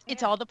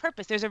it's all the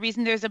purpose. There's a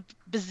reason there's a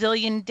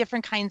bazillion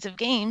different kinds of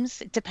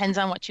games. It depends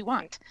on what you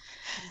want.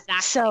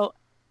 Exactly. So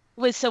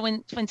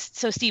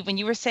Steve, when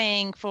you were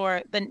saying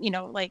for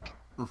the,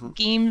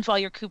 games while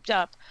you're cooped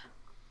up,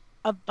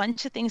 a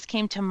bunch of things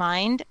came to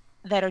mind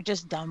that are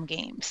just dumb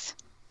games.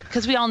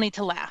 Because we all need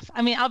to laugh.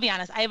 I mean, I'll be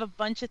honest. I have a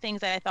bunch of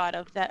things that I thought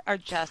of that are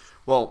just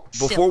before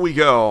silly. we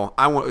go,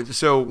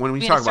 when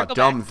we talk about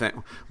dumb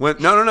things,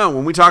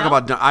 when we talk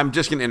about, I'm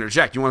just going to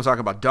interject. You want to talk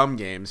about dumb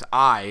games?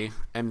 I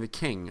am the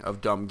king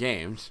of dumb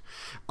games.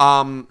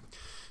 If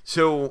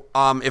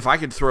I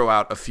could throw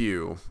out a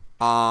few,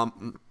 I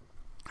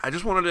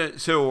just wanted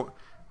to.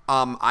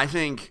 I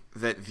think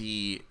that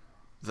the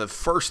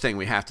first thing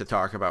we have to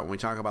talk about when we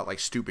talk about like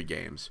stupid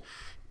games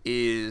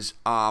is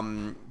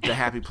the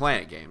Happy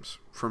Planet games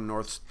from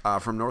North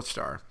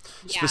Star,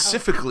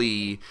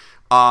 specifically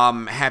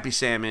Happy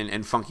Salmon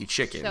and Funky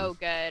Chicken. So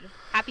good.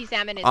 Happy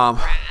Salmon is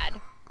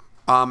rad.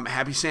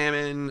 Happy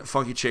Salmon,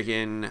 Funky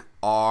Chicken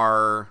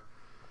are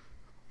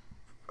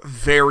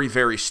very,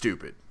 very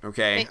stupid.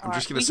 Okay, I'm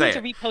just gonna say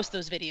we need to repost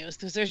those videos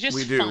because they're just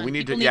we do. fun. We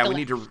need People to.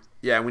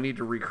 We need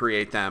to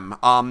recreate them.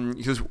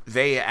 Because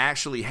they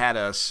actually had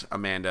us,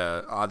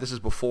 Amanda. This is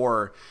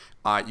before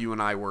you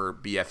and I were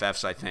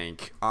BFFs, I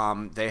think.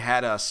 They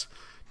had us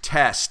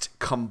test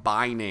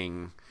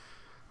combining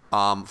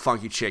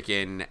Funky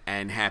Chicken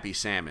and Happy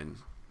Salmon.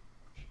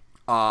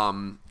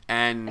 And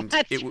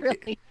that's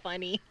really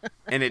funny.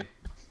 And it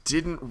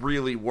didn't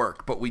really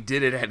work, but we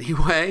did it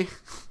anyway.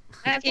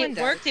 It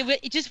worked.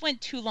 It just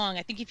went too long.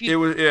 I think if you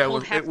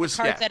pulled half the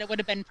cards, that it would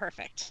have been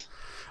perfect.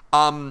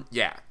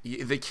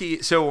 The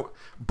key. So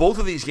both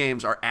of these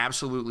games are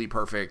absolutely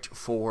perfect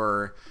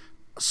for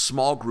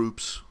small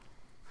groups,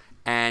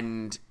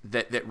 and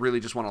that really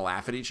just want to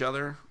laugh at each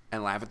other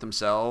and laugh at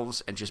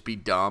themselves and just be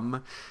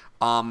dumb.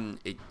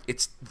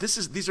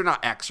 These are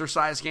not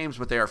exercise games,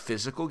 but they are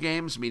physical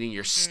games, meaning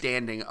you're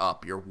standing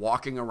up, you're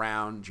walking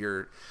around,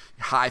 you're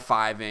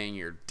high-fiving,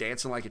 you're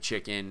dancing like a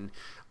chicken.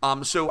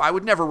 So I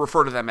would never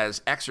refer to them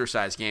as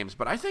exercise games,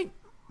 but I think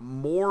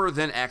more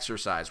than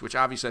exercise, which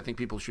obviously I think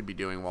people should be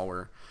doing while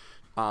we're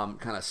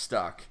kind of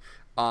stuck.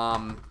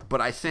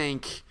 But I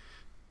think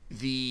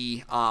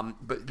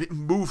but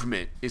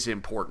movement is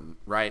important,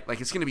 right?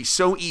 Like, it's going to be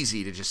so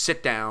easy to just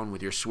sit down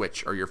with your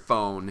Switch or your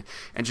phone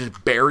and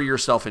just bury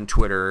yourself in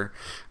Twitter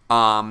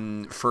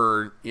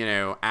for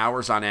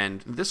hours on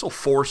end. This will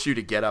force you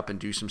to get up and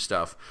do some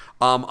stuff.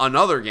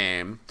 Another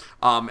game,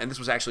 and this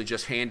was actually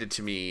just handed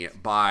to me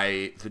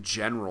by the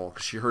General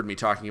because she heard me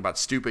talking about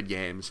stupid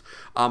games.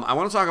 I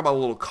want to talk about a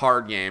little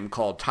card game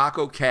called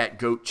Taco Cat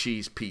Goat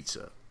Cheese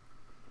Pizza.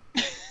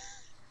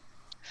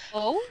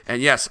 Oh?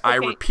 And yes, I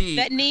repeat.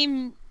 That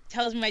name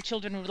tells me my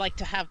children would like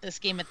to have this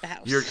game at the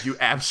house. You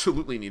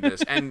absolutely need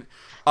this. And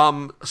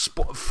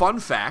fun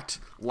fact,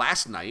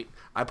 last night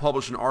I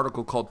published an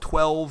article called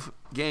 12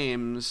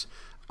 games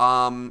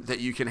that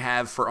you can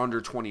have for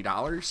under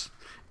 $20.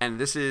 And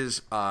this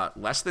is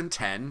less than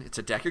 10. It's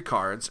a deck of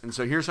cards. And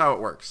so here's how it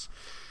works.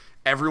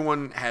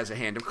 Everyone has a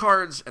hand of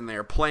cards, and they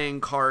are playing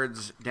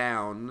cards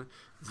down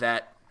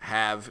that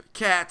have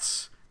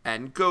cats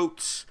and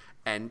goats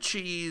and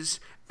cheese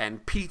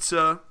and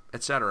pizza,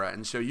 etc.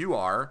 And so you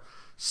are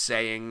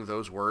saying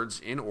those words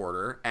in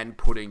order and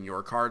putting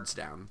your cards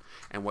down.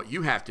 And what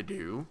you have to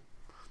do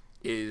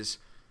is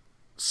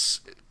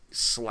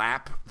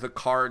slap the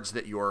cards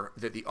that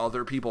the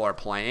other people are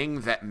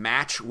playing that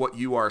match what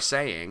you are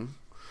saying,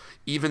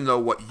 even though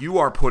what you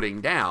are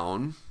putting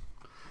down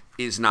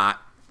is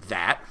not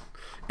that.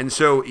 And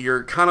so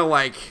you're kind of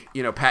like,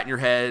 patting your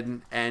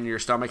head and your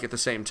stomach at the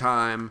same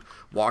time,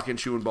 walking,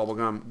 chewing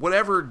bubblegum,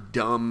 whatever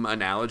dumb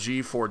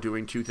analogy for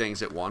doing two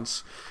things at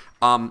once.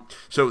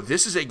 So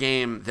this is a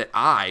game that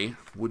I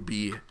would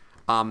be,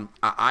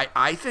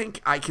 I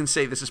think I can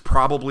say this is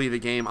probably the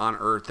game on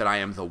earth that I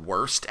am the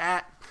worst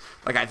at.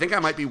 Like, I think I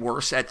might be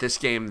worse at this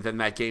game than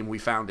that game we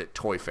found at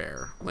Toy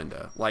Fair,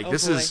 Linda. Like, Oh,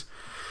 this boy. is,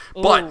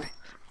 but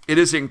it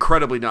is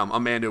incredibly dumb.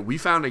 Amanda, we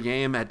found a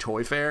game at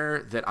Toy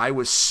Fair that I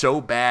was so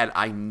bad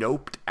I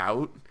noped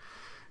out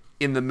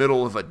in the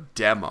middle of a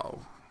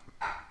demo.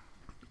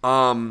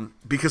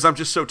 Because I'm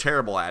just so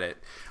terrible at it.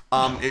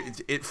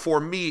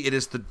 For me, it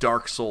is the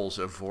Dark Souls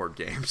of board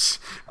games.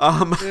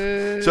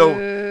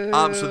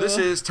 So this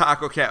is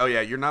Taco Cat. Oh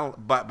yeah, you're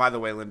not. By the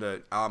way,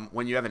 Linda,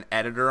 when you have an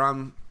editor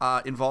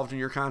involved in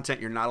your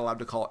content, you're not allowed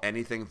to call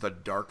anything the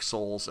Dark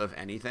Souls of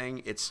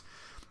anything. It's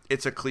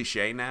a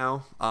cliche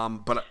now.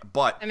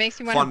 But It makes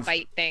me want to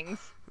bite things.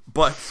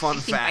 But fun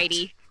fact.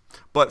 Bitey.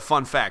 But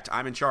fun fact,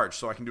 I'm in charge,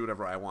 so I can do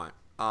whatever I want.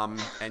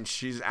 And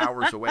she's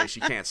hours away. She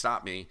can't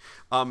stop me.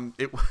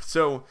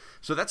 So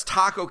that's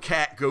Taco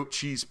Cat Goat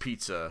Cheese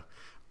Pizza.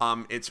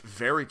 It's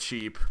very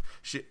cheap.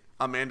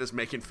 Amanda's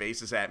making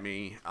faces at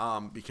me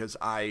because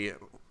I,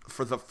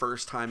 for the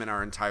first time in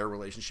our entire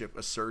relationship,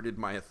 asserted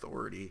my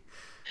authority.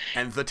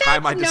 And the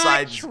time I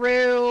decide, Not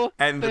true.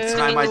 and the Boo.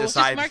 time I Just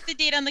decide, mark the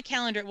date on the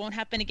calendar. It won't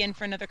happen again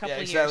for another couple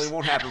of exactly, years. it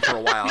won't happen for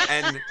a while.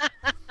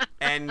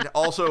 And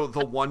also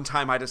the one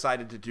time I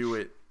decided to do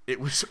it, it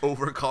was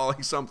over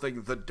calling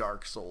something the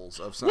Dark Souls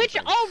of something. Which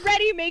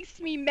already makes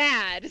me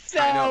mad. I So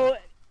know.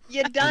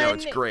 you done. I know,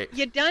 it's great.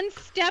 You done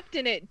stepped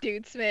in it,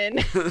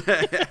 Dudesman.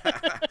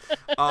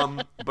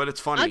 But it's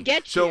funny. I'll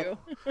get you.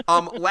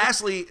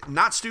 Lastly,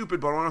 not stupid,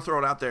 but I want to throw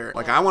it out there.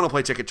 Like, I want to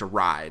play Ticket to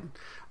Ride.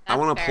 I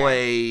want to fair.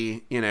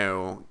 play,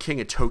 King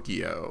of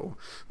Tokyo.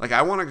 Like,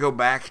 I want to go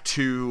back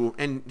to,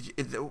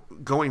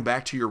 going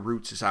back to your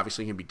roots is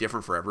obviously going to be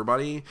different for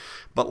everybody,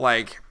 but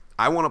like,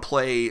 I want to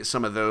play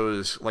some of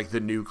those, like the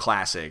new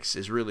classics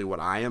is really what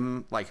I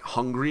am like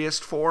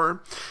hungriest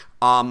for.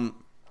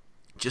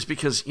 Just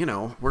because,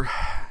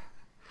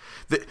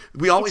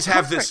 we always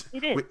have this,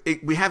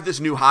 we have this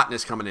new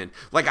hotness coming in.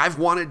 Like, I've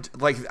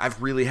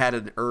really had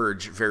an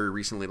urge very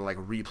recently to like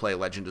replay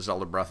Legend of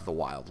Zelda Breath of the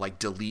Wild, like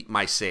delete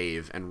my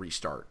save and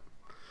restart.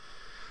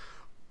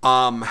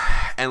 And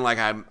like,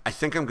 I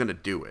think I'm going to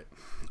do it.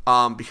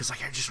 Because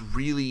like, I just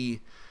really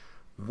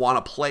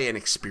want to play and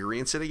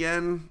experience it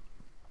again.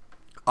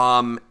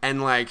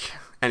 And like,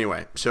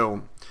 anyway,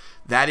 so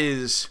that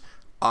is,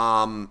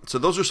 so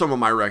those are some of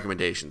my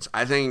recommendations.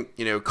 I think,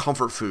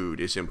 comfort food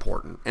is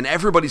important, and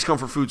everybody's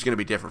comfort food is going to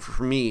be different.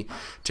 For me,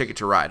 Ticket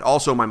to Ride.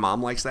 Also, my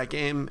mom likes that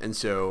game, and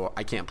so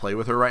I can't play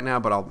with her right now,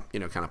 but I'll,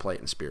 kind of play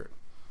it in spirit.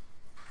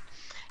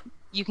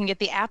 You can get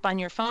the app on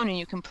your phone and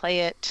you can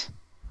play it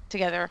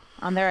together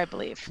on there, I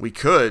believe. We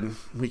could.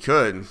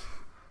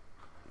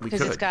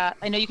 Because it's got,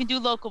 I know you can do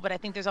local, but I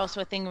think there's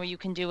also a thing where you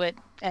can do it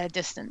at a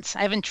distance.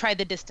 I haven't tried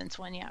the distance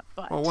one yet,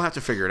 but Well, we'll have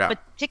to figure it out.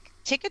 But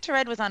Ticket to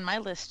Ride was on my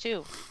list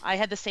too. I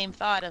had the same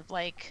thought of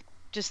like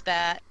just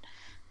that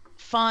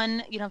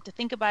fun. You don't have to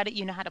think about it.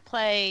 You know how to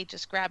play.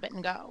 Just grab it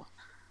and go.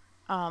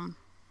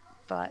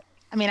 But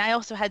I mean, I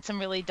also had some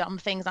really dumb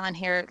things on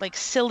here, like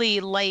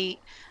silly, light,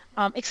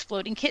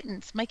 Exploding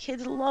Kittens. My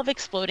kids love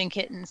Exploding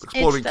Kittens.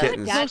 Exploding it's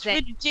Kittens. the most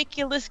Doesn't.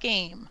 ridiculous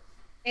game,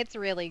 It's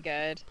really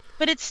good.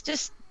 but it's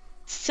just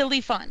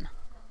silly fun.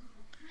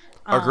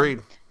 Agreed.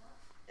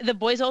 The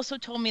boys also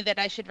told me that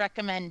I should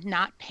recommend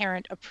Not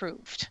Parent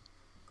Approved.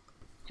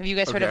 Have you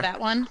guys heard of Okay. that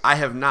one? I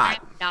have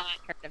not. I've not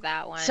heard of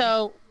that one.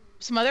 So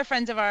some other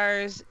friends of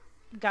ours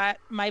got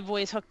my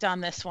boys hooked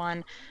on this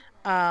one.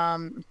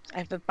 I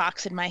have the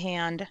box in my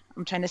hand.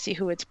 I'm trying to see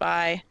who it's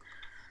by.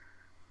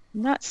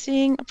 I'm not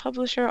seeing a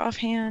publisher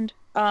offhand.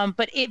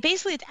 But it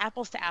basically it's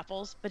apples to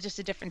apples, but just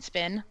a different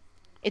spin.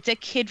 It's a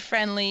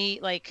kid-friendly,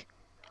 like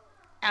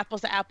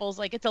apples to apples.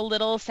 Like it's a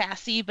little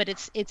sassy, but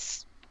it's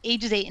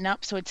ages 8 and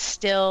up, so it's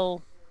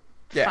still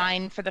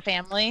fine for the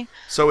family.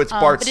 So it's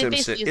Bart but it Simpson.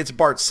 basically is- It's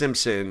Bart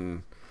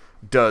Simpson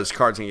does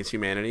Cards Against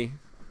Humanity.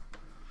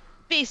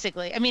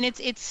 Basically, I mean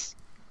it's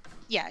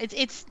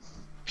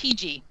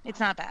PG. It's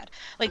not bad.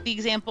 Like the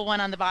example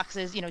one on the box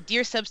is,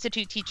 dear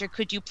substitute teacher,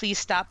 could you please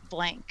stop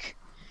blank?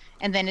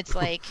 And then it's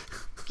like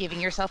giving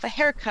yourself a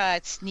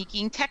haircut,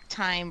 sneaking tech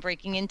time,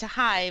 breaking into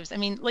hives. I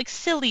mean, like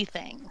silly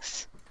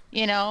things,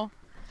 you know?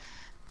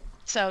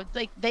 So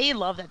like they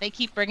love that. They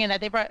keep bringing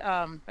that. They brought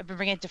I've been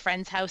bringing it to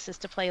friends' houses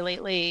to play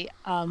lately,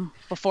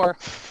 before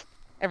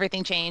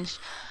everything changed.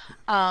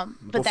 But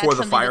Before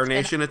the Fire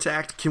Nation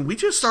attacked, can we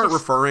just start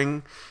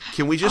referring?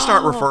 Can we just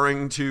start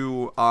referring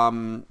to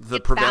the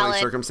prevailing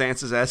valid.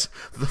 circumstances as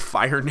the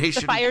Fire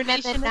Nation? The Fire And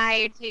Nation.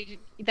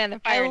 then the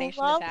Fire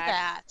Nation I love attack.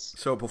 that.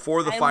 So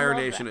before the I Fire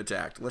love Nation that.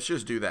 attacked, let's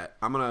just do that.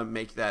 I'm gonna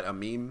make that a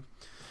meme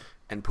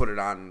and put it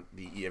on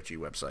the EFG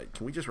website.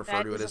 Can we just refer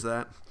That to it is as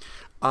that?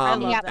 I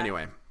love that.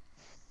 Anyway,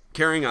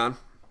 carrying on.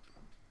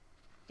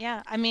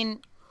 Yeah, I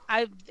mean,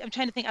 I'm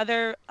trying to think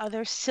other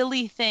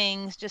silly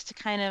things just to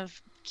kind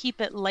of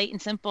keep it light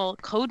and simple.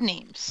 Code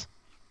names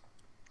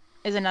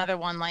is another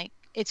one. Like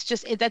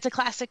that's a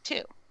classic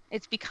too.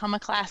 It's become a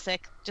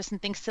classic. Just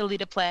something silly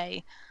to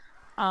play.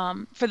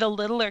 For the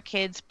littler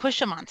kids,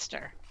 Push a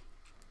Monster.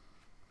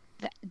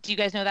 Do you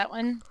guys know that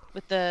one?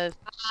 With the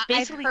I've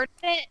basically heard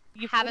of it.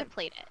 You You've heard haven't it?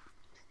 played it.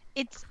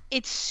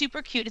 it's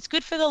super cute. It's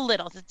good for the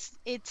littles.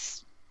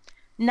 It's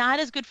not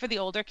as good for the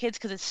older kids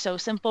because it's so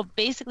simple.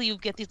 Basically, you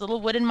get these little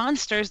wooden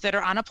monsters that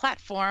are on a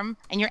platform,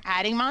 and you're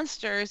adding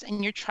monsters,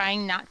 and you're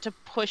trying not to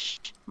push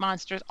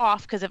monsters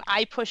off, because if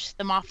I push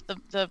them off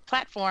the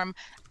platform,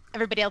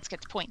 everybody else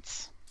gets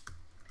points.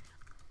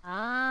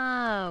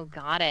 Oh,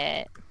 got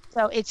it.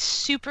 So it's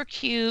super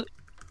cute.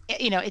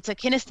 You know, it's a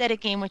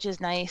kinesthetic game, which is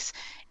nice.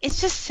 It's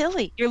just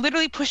silly. You're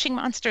literally pushing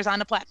monsters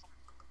on a platform.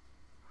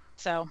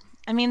 So,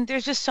 I mean,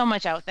 there's just so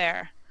much out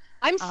there.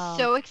 I'm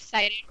so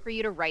excited for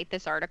you to write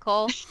this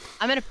article.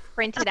 I'm gonna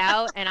print it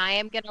out and I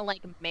am gonna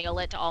like mail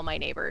it to all my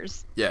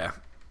neighbors. Yeah.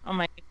 Oh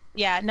my,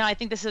 yeah, no, I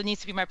think this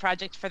needs to be my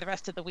project for the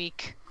rest of the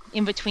week,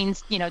 in between,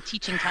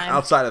 teaching time.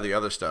 Outside of the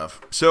other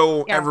stuff.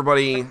 So Yeah,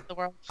 everybody, the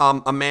world.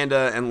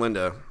 Amanda and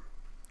Linda,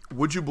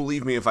 would you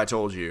believe me if I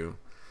told you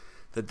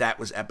that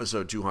was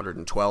episode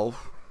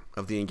 212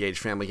 of the Engaged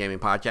Family Gaming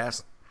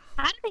Podcast?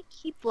 How do they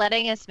keep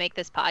letting us make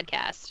this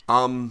podcast?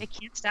 They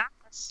can't stop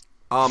us.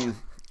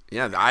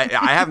 Yeah, I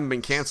haven't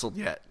been canceled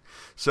yet.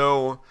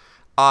 So,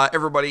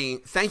 everybody,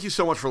 thank you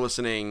so much for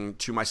listening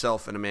to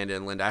myself and Amanda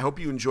and Linda. I hope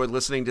you enjoyed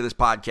listening to this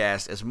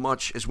podcast as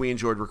much as we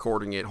enjoyed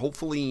recording it.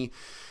 Hopefully,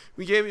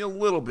 we gave you a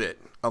little bit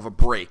of a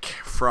break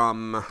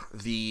from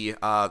the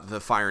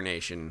Fire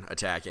Nation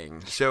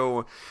attacking.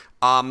 So,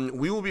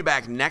 we will be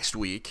back next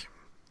week,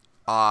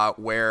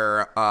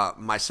 where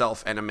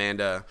myself and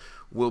Amanda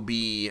will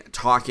be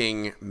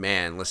talking.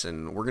 Man,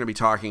 listen, we're going to be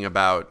talking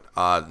about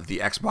the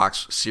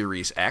Xbox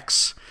Series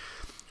X.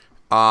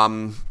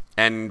 And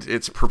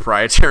its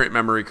proprietary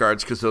memory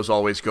cards, because those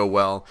always go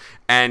well,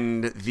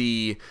 and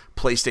the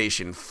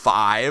PlayStation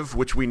 5,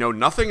 which we know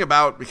nothing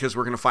about because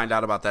we're going to find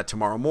out about that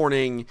tomorrow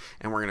morning,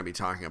 and we're going to be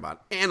talking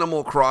about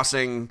Animal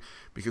Crossing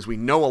because we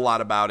know a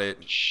lot about it.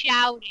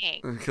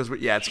 Shouting. Because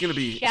it's going to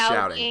be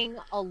shouting.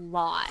 A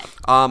lot.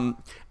 And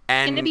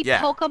It's going to be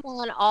yeah,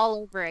 Pokemon all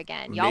over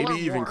again. Y'all maybe want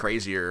even more.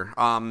 crazier.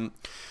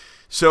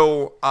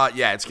 So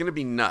it's going to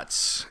be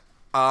nuts.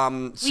 We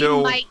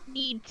might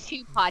need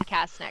 2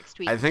 podcasts next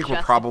week. I think we're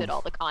just to probably. fit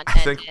all the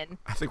content in.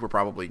 I think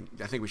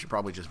we should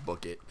probably just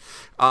book it.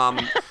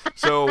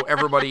 So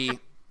everybody,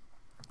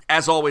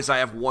 as always, I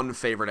have one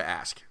favor to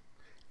ask.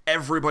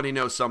 Everybody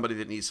knows somebody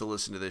that needs to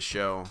listen to this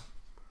show.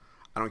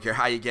 I don't care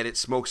how you get it.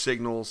 Smoke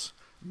signals,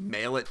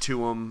 mail it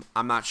to them.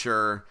 I'm not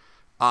sure.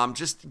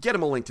 Just get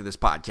them a link to this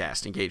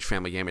podcast,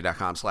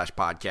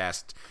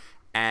 engagefamilygaming.com/podcast,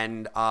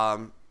 and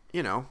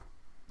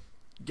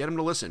get them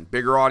to listen.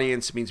 Bigger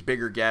audience means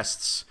bigger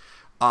guests.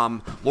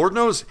 Lord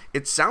knows,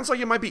 it sounds like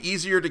it might be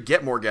easier to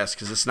get more guests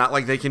because it's not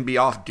like they can be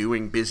off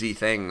doing busy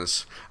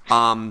things.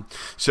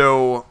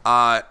 So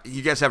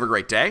you guys have a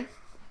great day.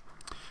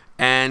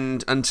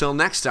 And until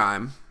next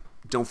time,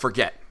 don't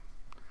forget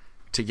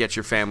to get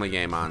your family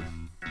game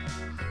on.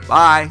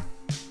 Bye.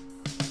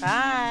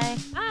 Bye.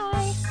 Bye.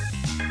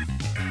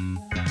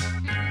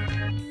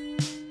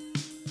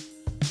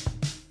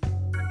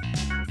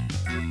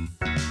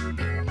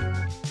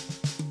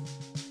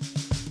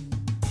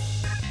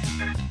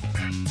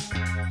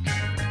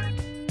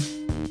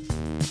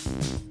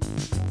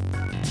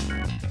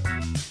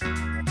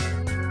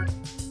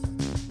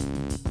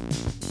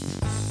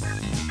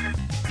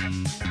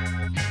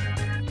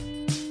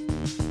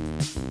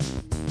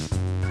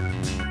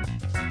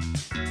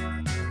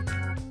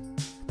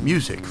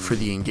 Music for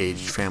the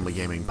Engaged Family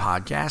Gaming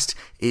Podcast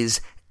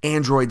is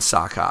Android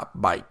Sock Hop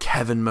by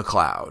Kevin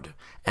MacLeod,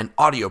 and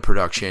audio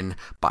production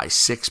by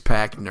Six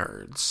Pack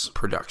Nerds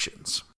Productions.